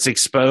 whether he gets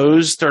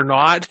exposed or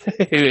not,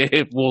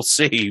 we'll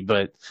see.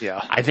 But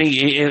Yeah. I think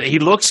he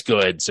looks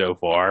good so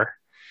far.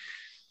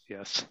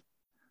 Yes.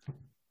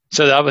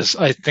 So that was,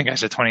 I think I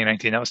said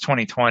 2019. That was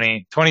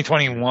 2020.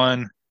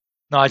 2021,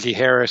 Najee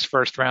Harris,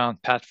 first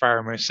round, Pat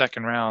Freiermuth,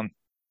 second round,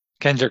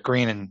 Kendrick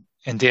Green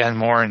and Dan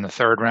Moore in the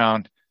third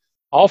round.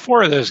 All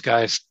four of those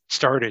guys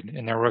started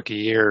in their rookie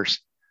years.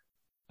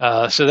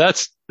 So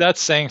that's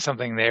saying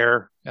something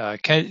there.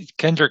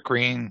 Kendrick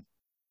Green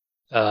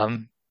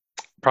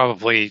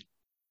probably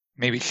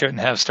maybe shouldn't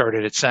have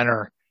started at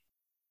center.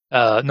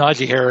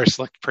 Najee Harris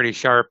looked pretty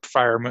sharp.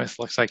 Freiermuth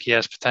looks like he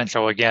has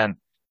potential again.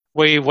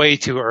 Way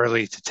too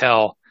early to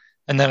tell.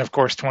 And then, of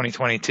course,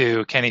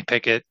 2022, Kenny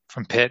Pickett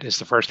from Pitt is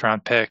the first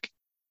round pick.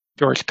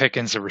 George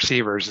Pickens, the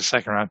receiver, is the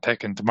second round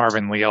pick. And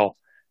DeMarvin Leal,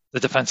 the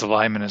defensive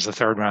lineman, is the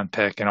third round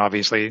pick. And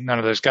obviously, none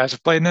of those guys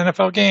have played an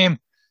NFL game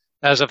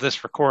as of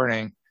this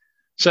recording.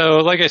 So,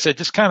 like I said,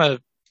 just kind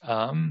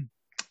of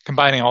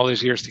combining all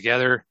those years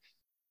together.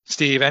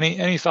 Steve,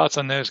 any thoughts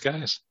on those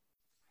guys?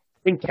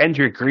 I think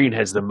Kendrick Green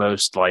has the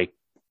most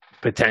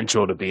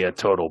potential to be a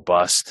total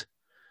bust.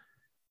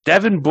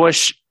 Devin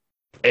Bush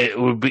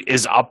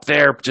is up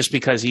there just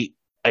because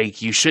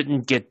you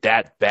shouldn't get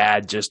that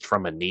bad just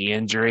from a knee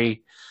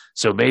injury.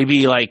 So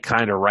maybe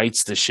kind of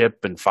rights the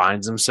ship and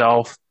finds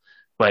himself.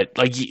 But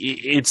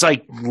it's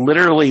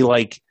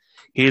literally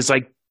he's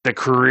the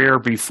career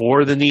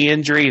before the knee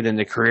injury, then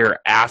the career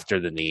after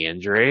the knee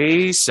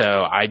injury.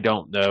 So I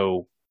don't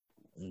know.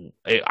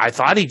 I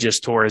thought he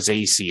just tore his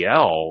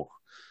ACL.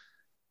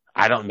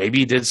 Maybe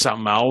he did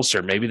something else,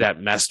 or maybe that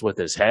messed with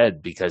his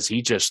head because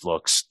he just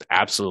looks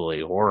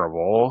absolutely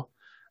horrible.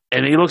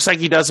 And he looks like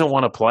he doesn't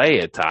want to play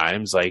at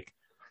times.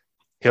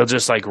 He'll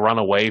just run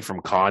away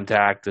from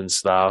contact and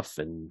stuff.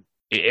 And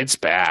it's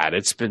bad.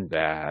 It's been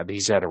bad.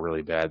 He's had a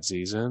really bad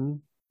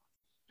season.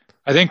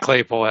 I think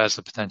Claypool has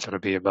the potential to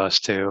be a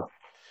bust too.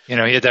 He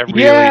had that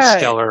really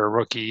stellar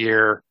rookie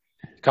year,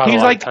 got a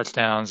lot of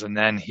touchdowns, and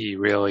then he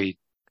really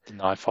did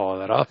not follow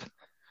that up.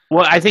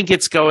 Well, I think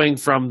it's going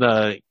from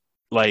the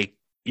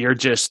you're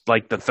just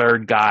the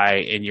third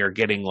guy and you're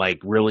getting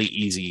really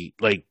easy,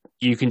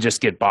 you can just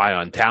get by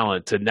on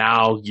talent, to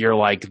now you're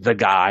the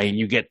guy and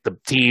you get the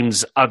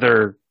team's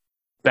other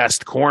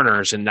best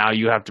corners, and now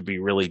you have to be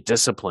really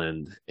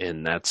disciplined.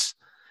 And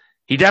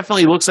he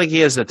definitely looks like he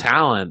has the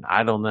talent.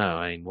 I don't know.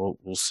 I mean,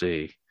 we'll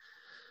see.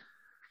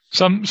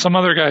 Some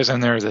other guys in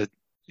there that,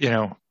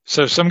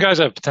 so some guys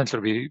have potential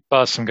to be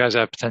busts, some guys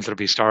have potential to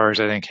be stars.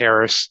 I think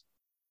Harris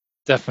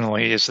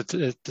definitely is at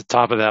the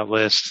top of that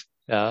list.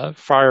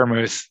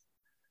 Freiermuth.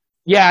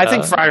 Yeah, I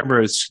think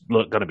Freiermuth's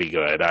going to be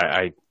good.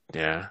 I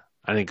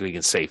think we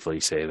can safely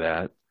say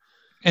that.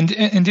 And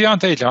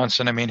Deontay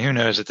Johnson, I mean, who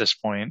knows at this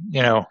point?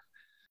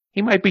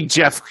 He might be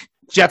Jeff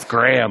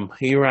Graham.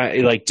 He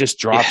just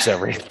drops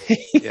everything.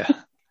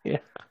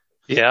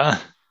 Yeah.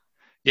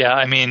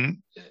 I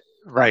mean,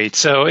 right.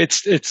 So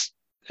it's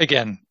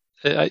again,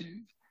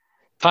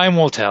 time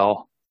will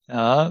tell.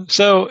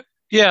 So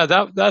yeah,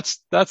 that's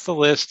the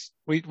list.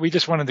 We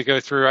just wanted to go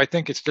through. I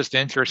think it's just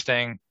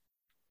interesting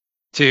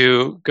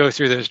to go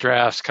through those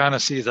drafts, kind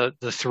of see the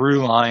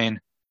through line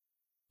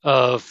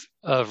of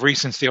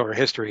recent Steeler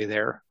history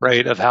there,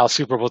 right? Of how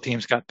Super Bowl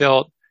teams got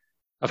built,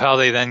 of how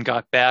they then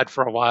got bad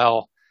for a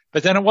while,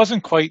 but then it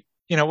wasn't quite,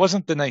 it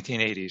wasn't the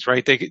 1980s,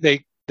 right?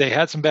 They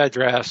had some bad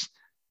drafts.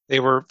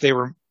 They were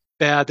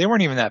bad. They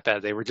weren't even that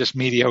bad. They were just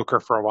mediocre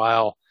for a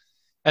while.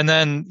 And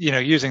then,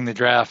 using the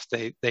draft,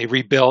 they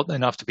rebuilt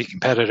enough to be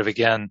competitive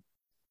again,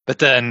 but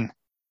then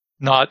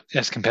not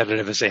as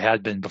competitive as they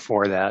had been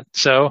before that.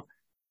 So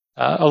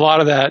a lot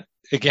of that,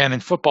 again, in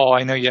football,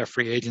 I know you have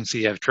free agency,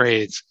 you have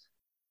trades,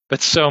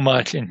 but so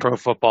much in pro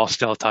football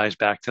still ties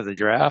back to the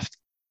draft.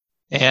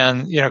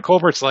 And,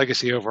 Colbert's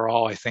legacy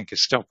overall, I think,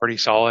 is still pretty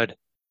solid.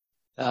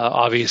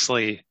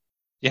 Obviously,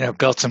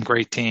 built some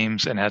great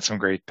teams and had some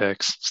great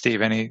picks.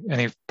 Steve, any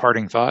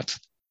parting thoughts?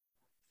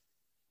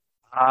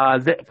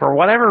 For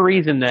whatever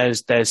reason,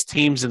 there's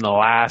teams in the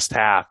last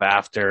half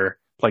after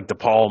the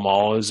Paul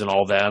Malls and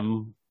all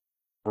them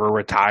were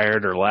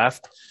retired or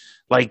left.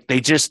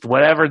 They just,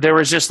 whatever, there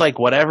was just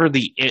whatever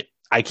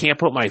I can't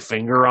put my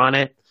finger on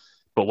it,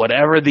 but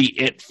whatever the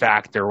it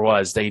factor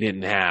was, they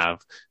didn't have.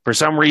 For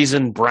some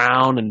reason,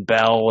 Brown and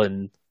Bell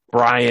and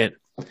Bryant,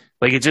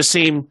 it just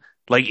seemed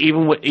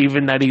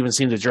even that even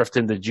seemed to drift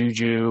into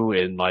Juju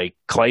and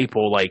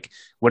Claypool.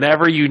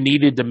 Whenever you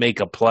needed to make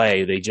a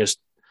play, they just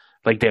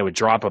they would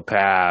drop a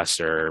pass,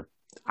 or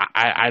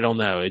I don't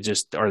know.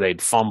 Or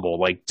they'd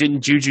fumble.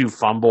 Didn't Juju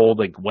fumble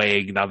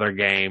way another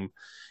game?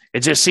 It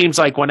just seems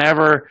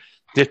whenever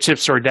the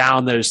chips were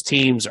down, those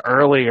teams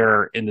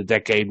earlier in the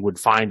decade would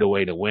find a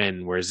way to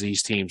win, whereas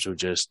these teams would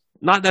just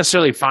not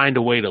necessarily find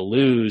a way to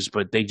lose,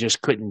 but they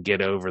just couldn't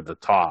get over the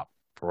top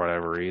for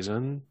whatever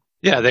reason.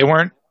 Yeah, they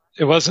weren't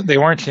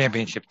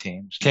championship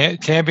teams.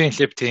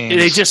 Championship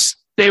teams.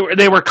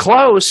 They were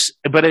close,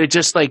 but it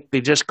just like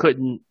they just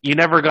couldn't. You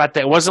never got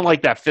that. It wasn't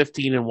like that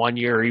 15-1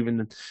 year, or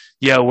even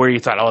where you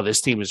thought, oh, this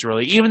team is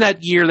really. Even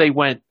that year they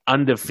went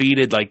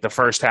undefeated, like the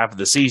first half of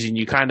the season,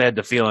 you kind of had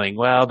the feeling,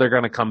 well, they're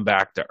going to come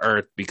back to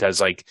earth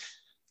because like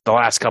the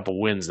last couple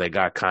wins they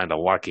got kind of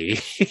lucky.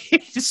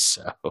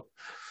 So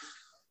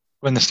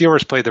when the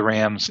Steelers played the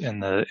Rams in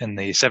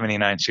the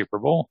 '79 Super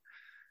Bowl,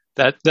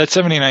 that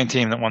 '79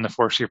 team that won the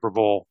fourth Super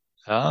Bowl.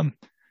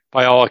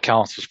 By all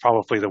accounts, was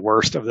probably the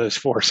worst of those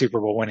 4 Super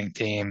Bowl winning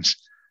teams.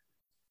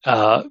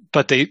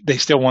 But they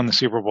still won the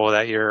Super Bowl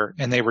that year,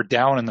 and they were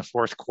down in the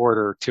fourth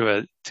quarter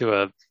to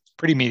a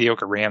pretty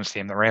mediocre Rams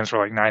team. The Rams were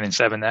like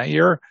 9-7 that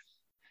year.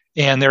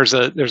 And there's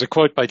a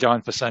quote by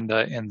John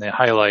Facenda in the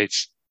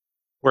highlights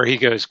where he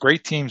goes,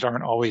 "Great teams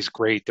aren't always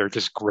great; they're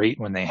just great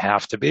when they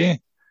have to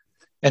be."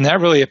 And that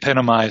really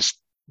epitomized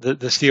the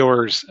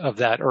Steelers of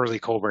that early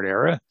Colbert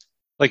era.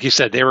 Like you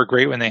said, they were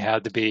great when they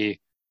had to be.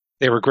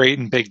 They were great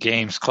in big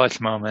games,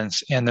 clutch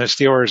moments, and the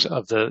Steelers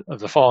of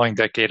the following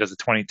decade of the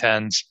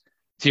 2010s,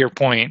 to your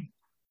point,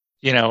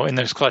 in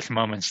those clutch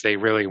moments, they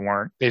really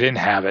weren't. They didn't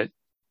have it.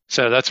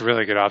 So that's a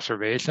really good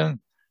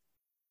observation.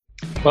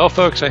 Well,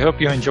 folks, I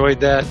hope you enjoyed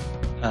that.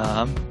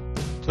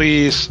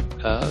 Please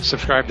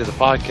subscribe to the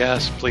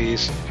podcast.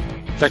 Please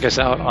check us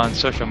out on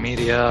social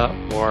media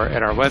or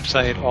at our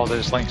website. All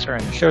those links are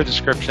in the show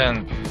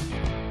description.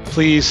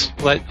 Please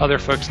let other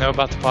folks know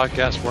about the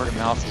podcast. Word of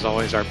mouth is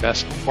always our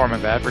best form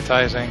of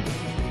advertising.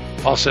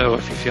 Also,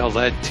 if you feel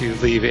led to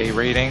leave a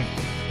rating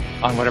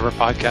on whatever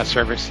podcast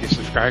service you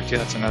subscribe to,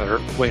 that's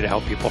another way to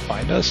help people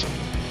find us.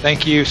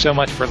 Thank you so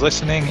much for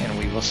listening, and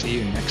we will see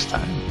you next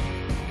time.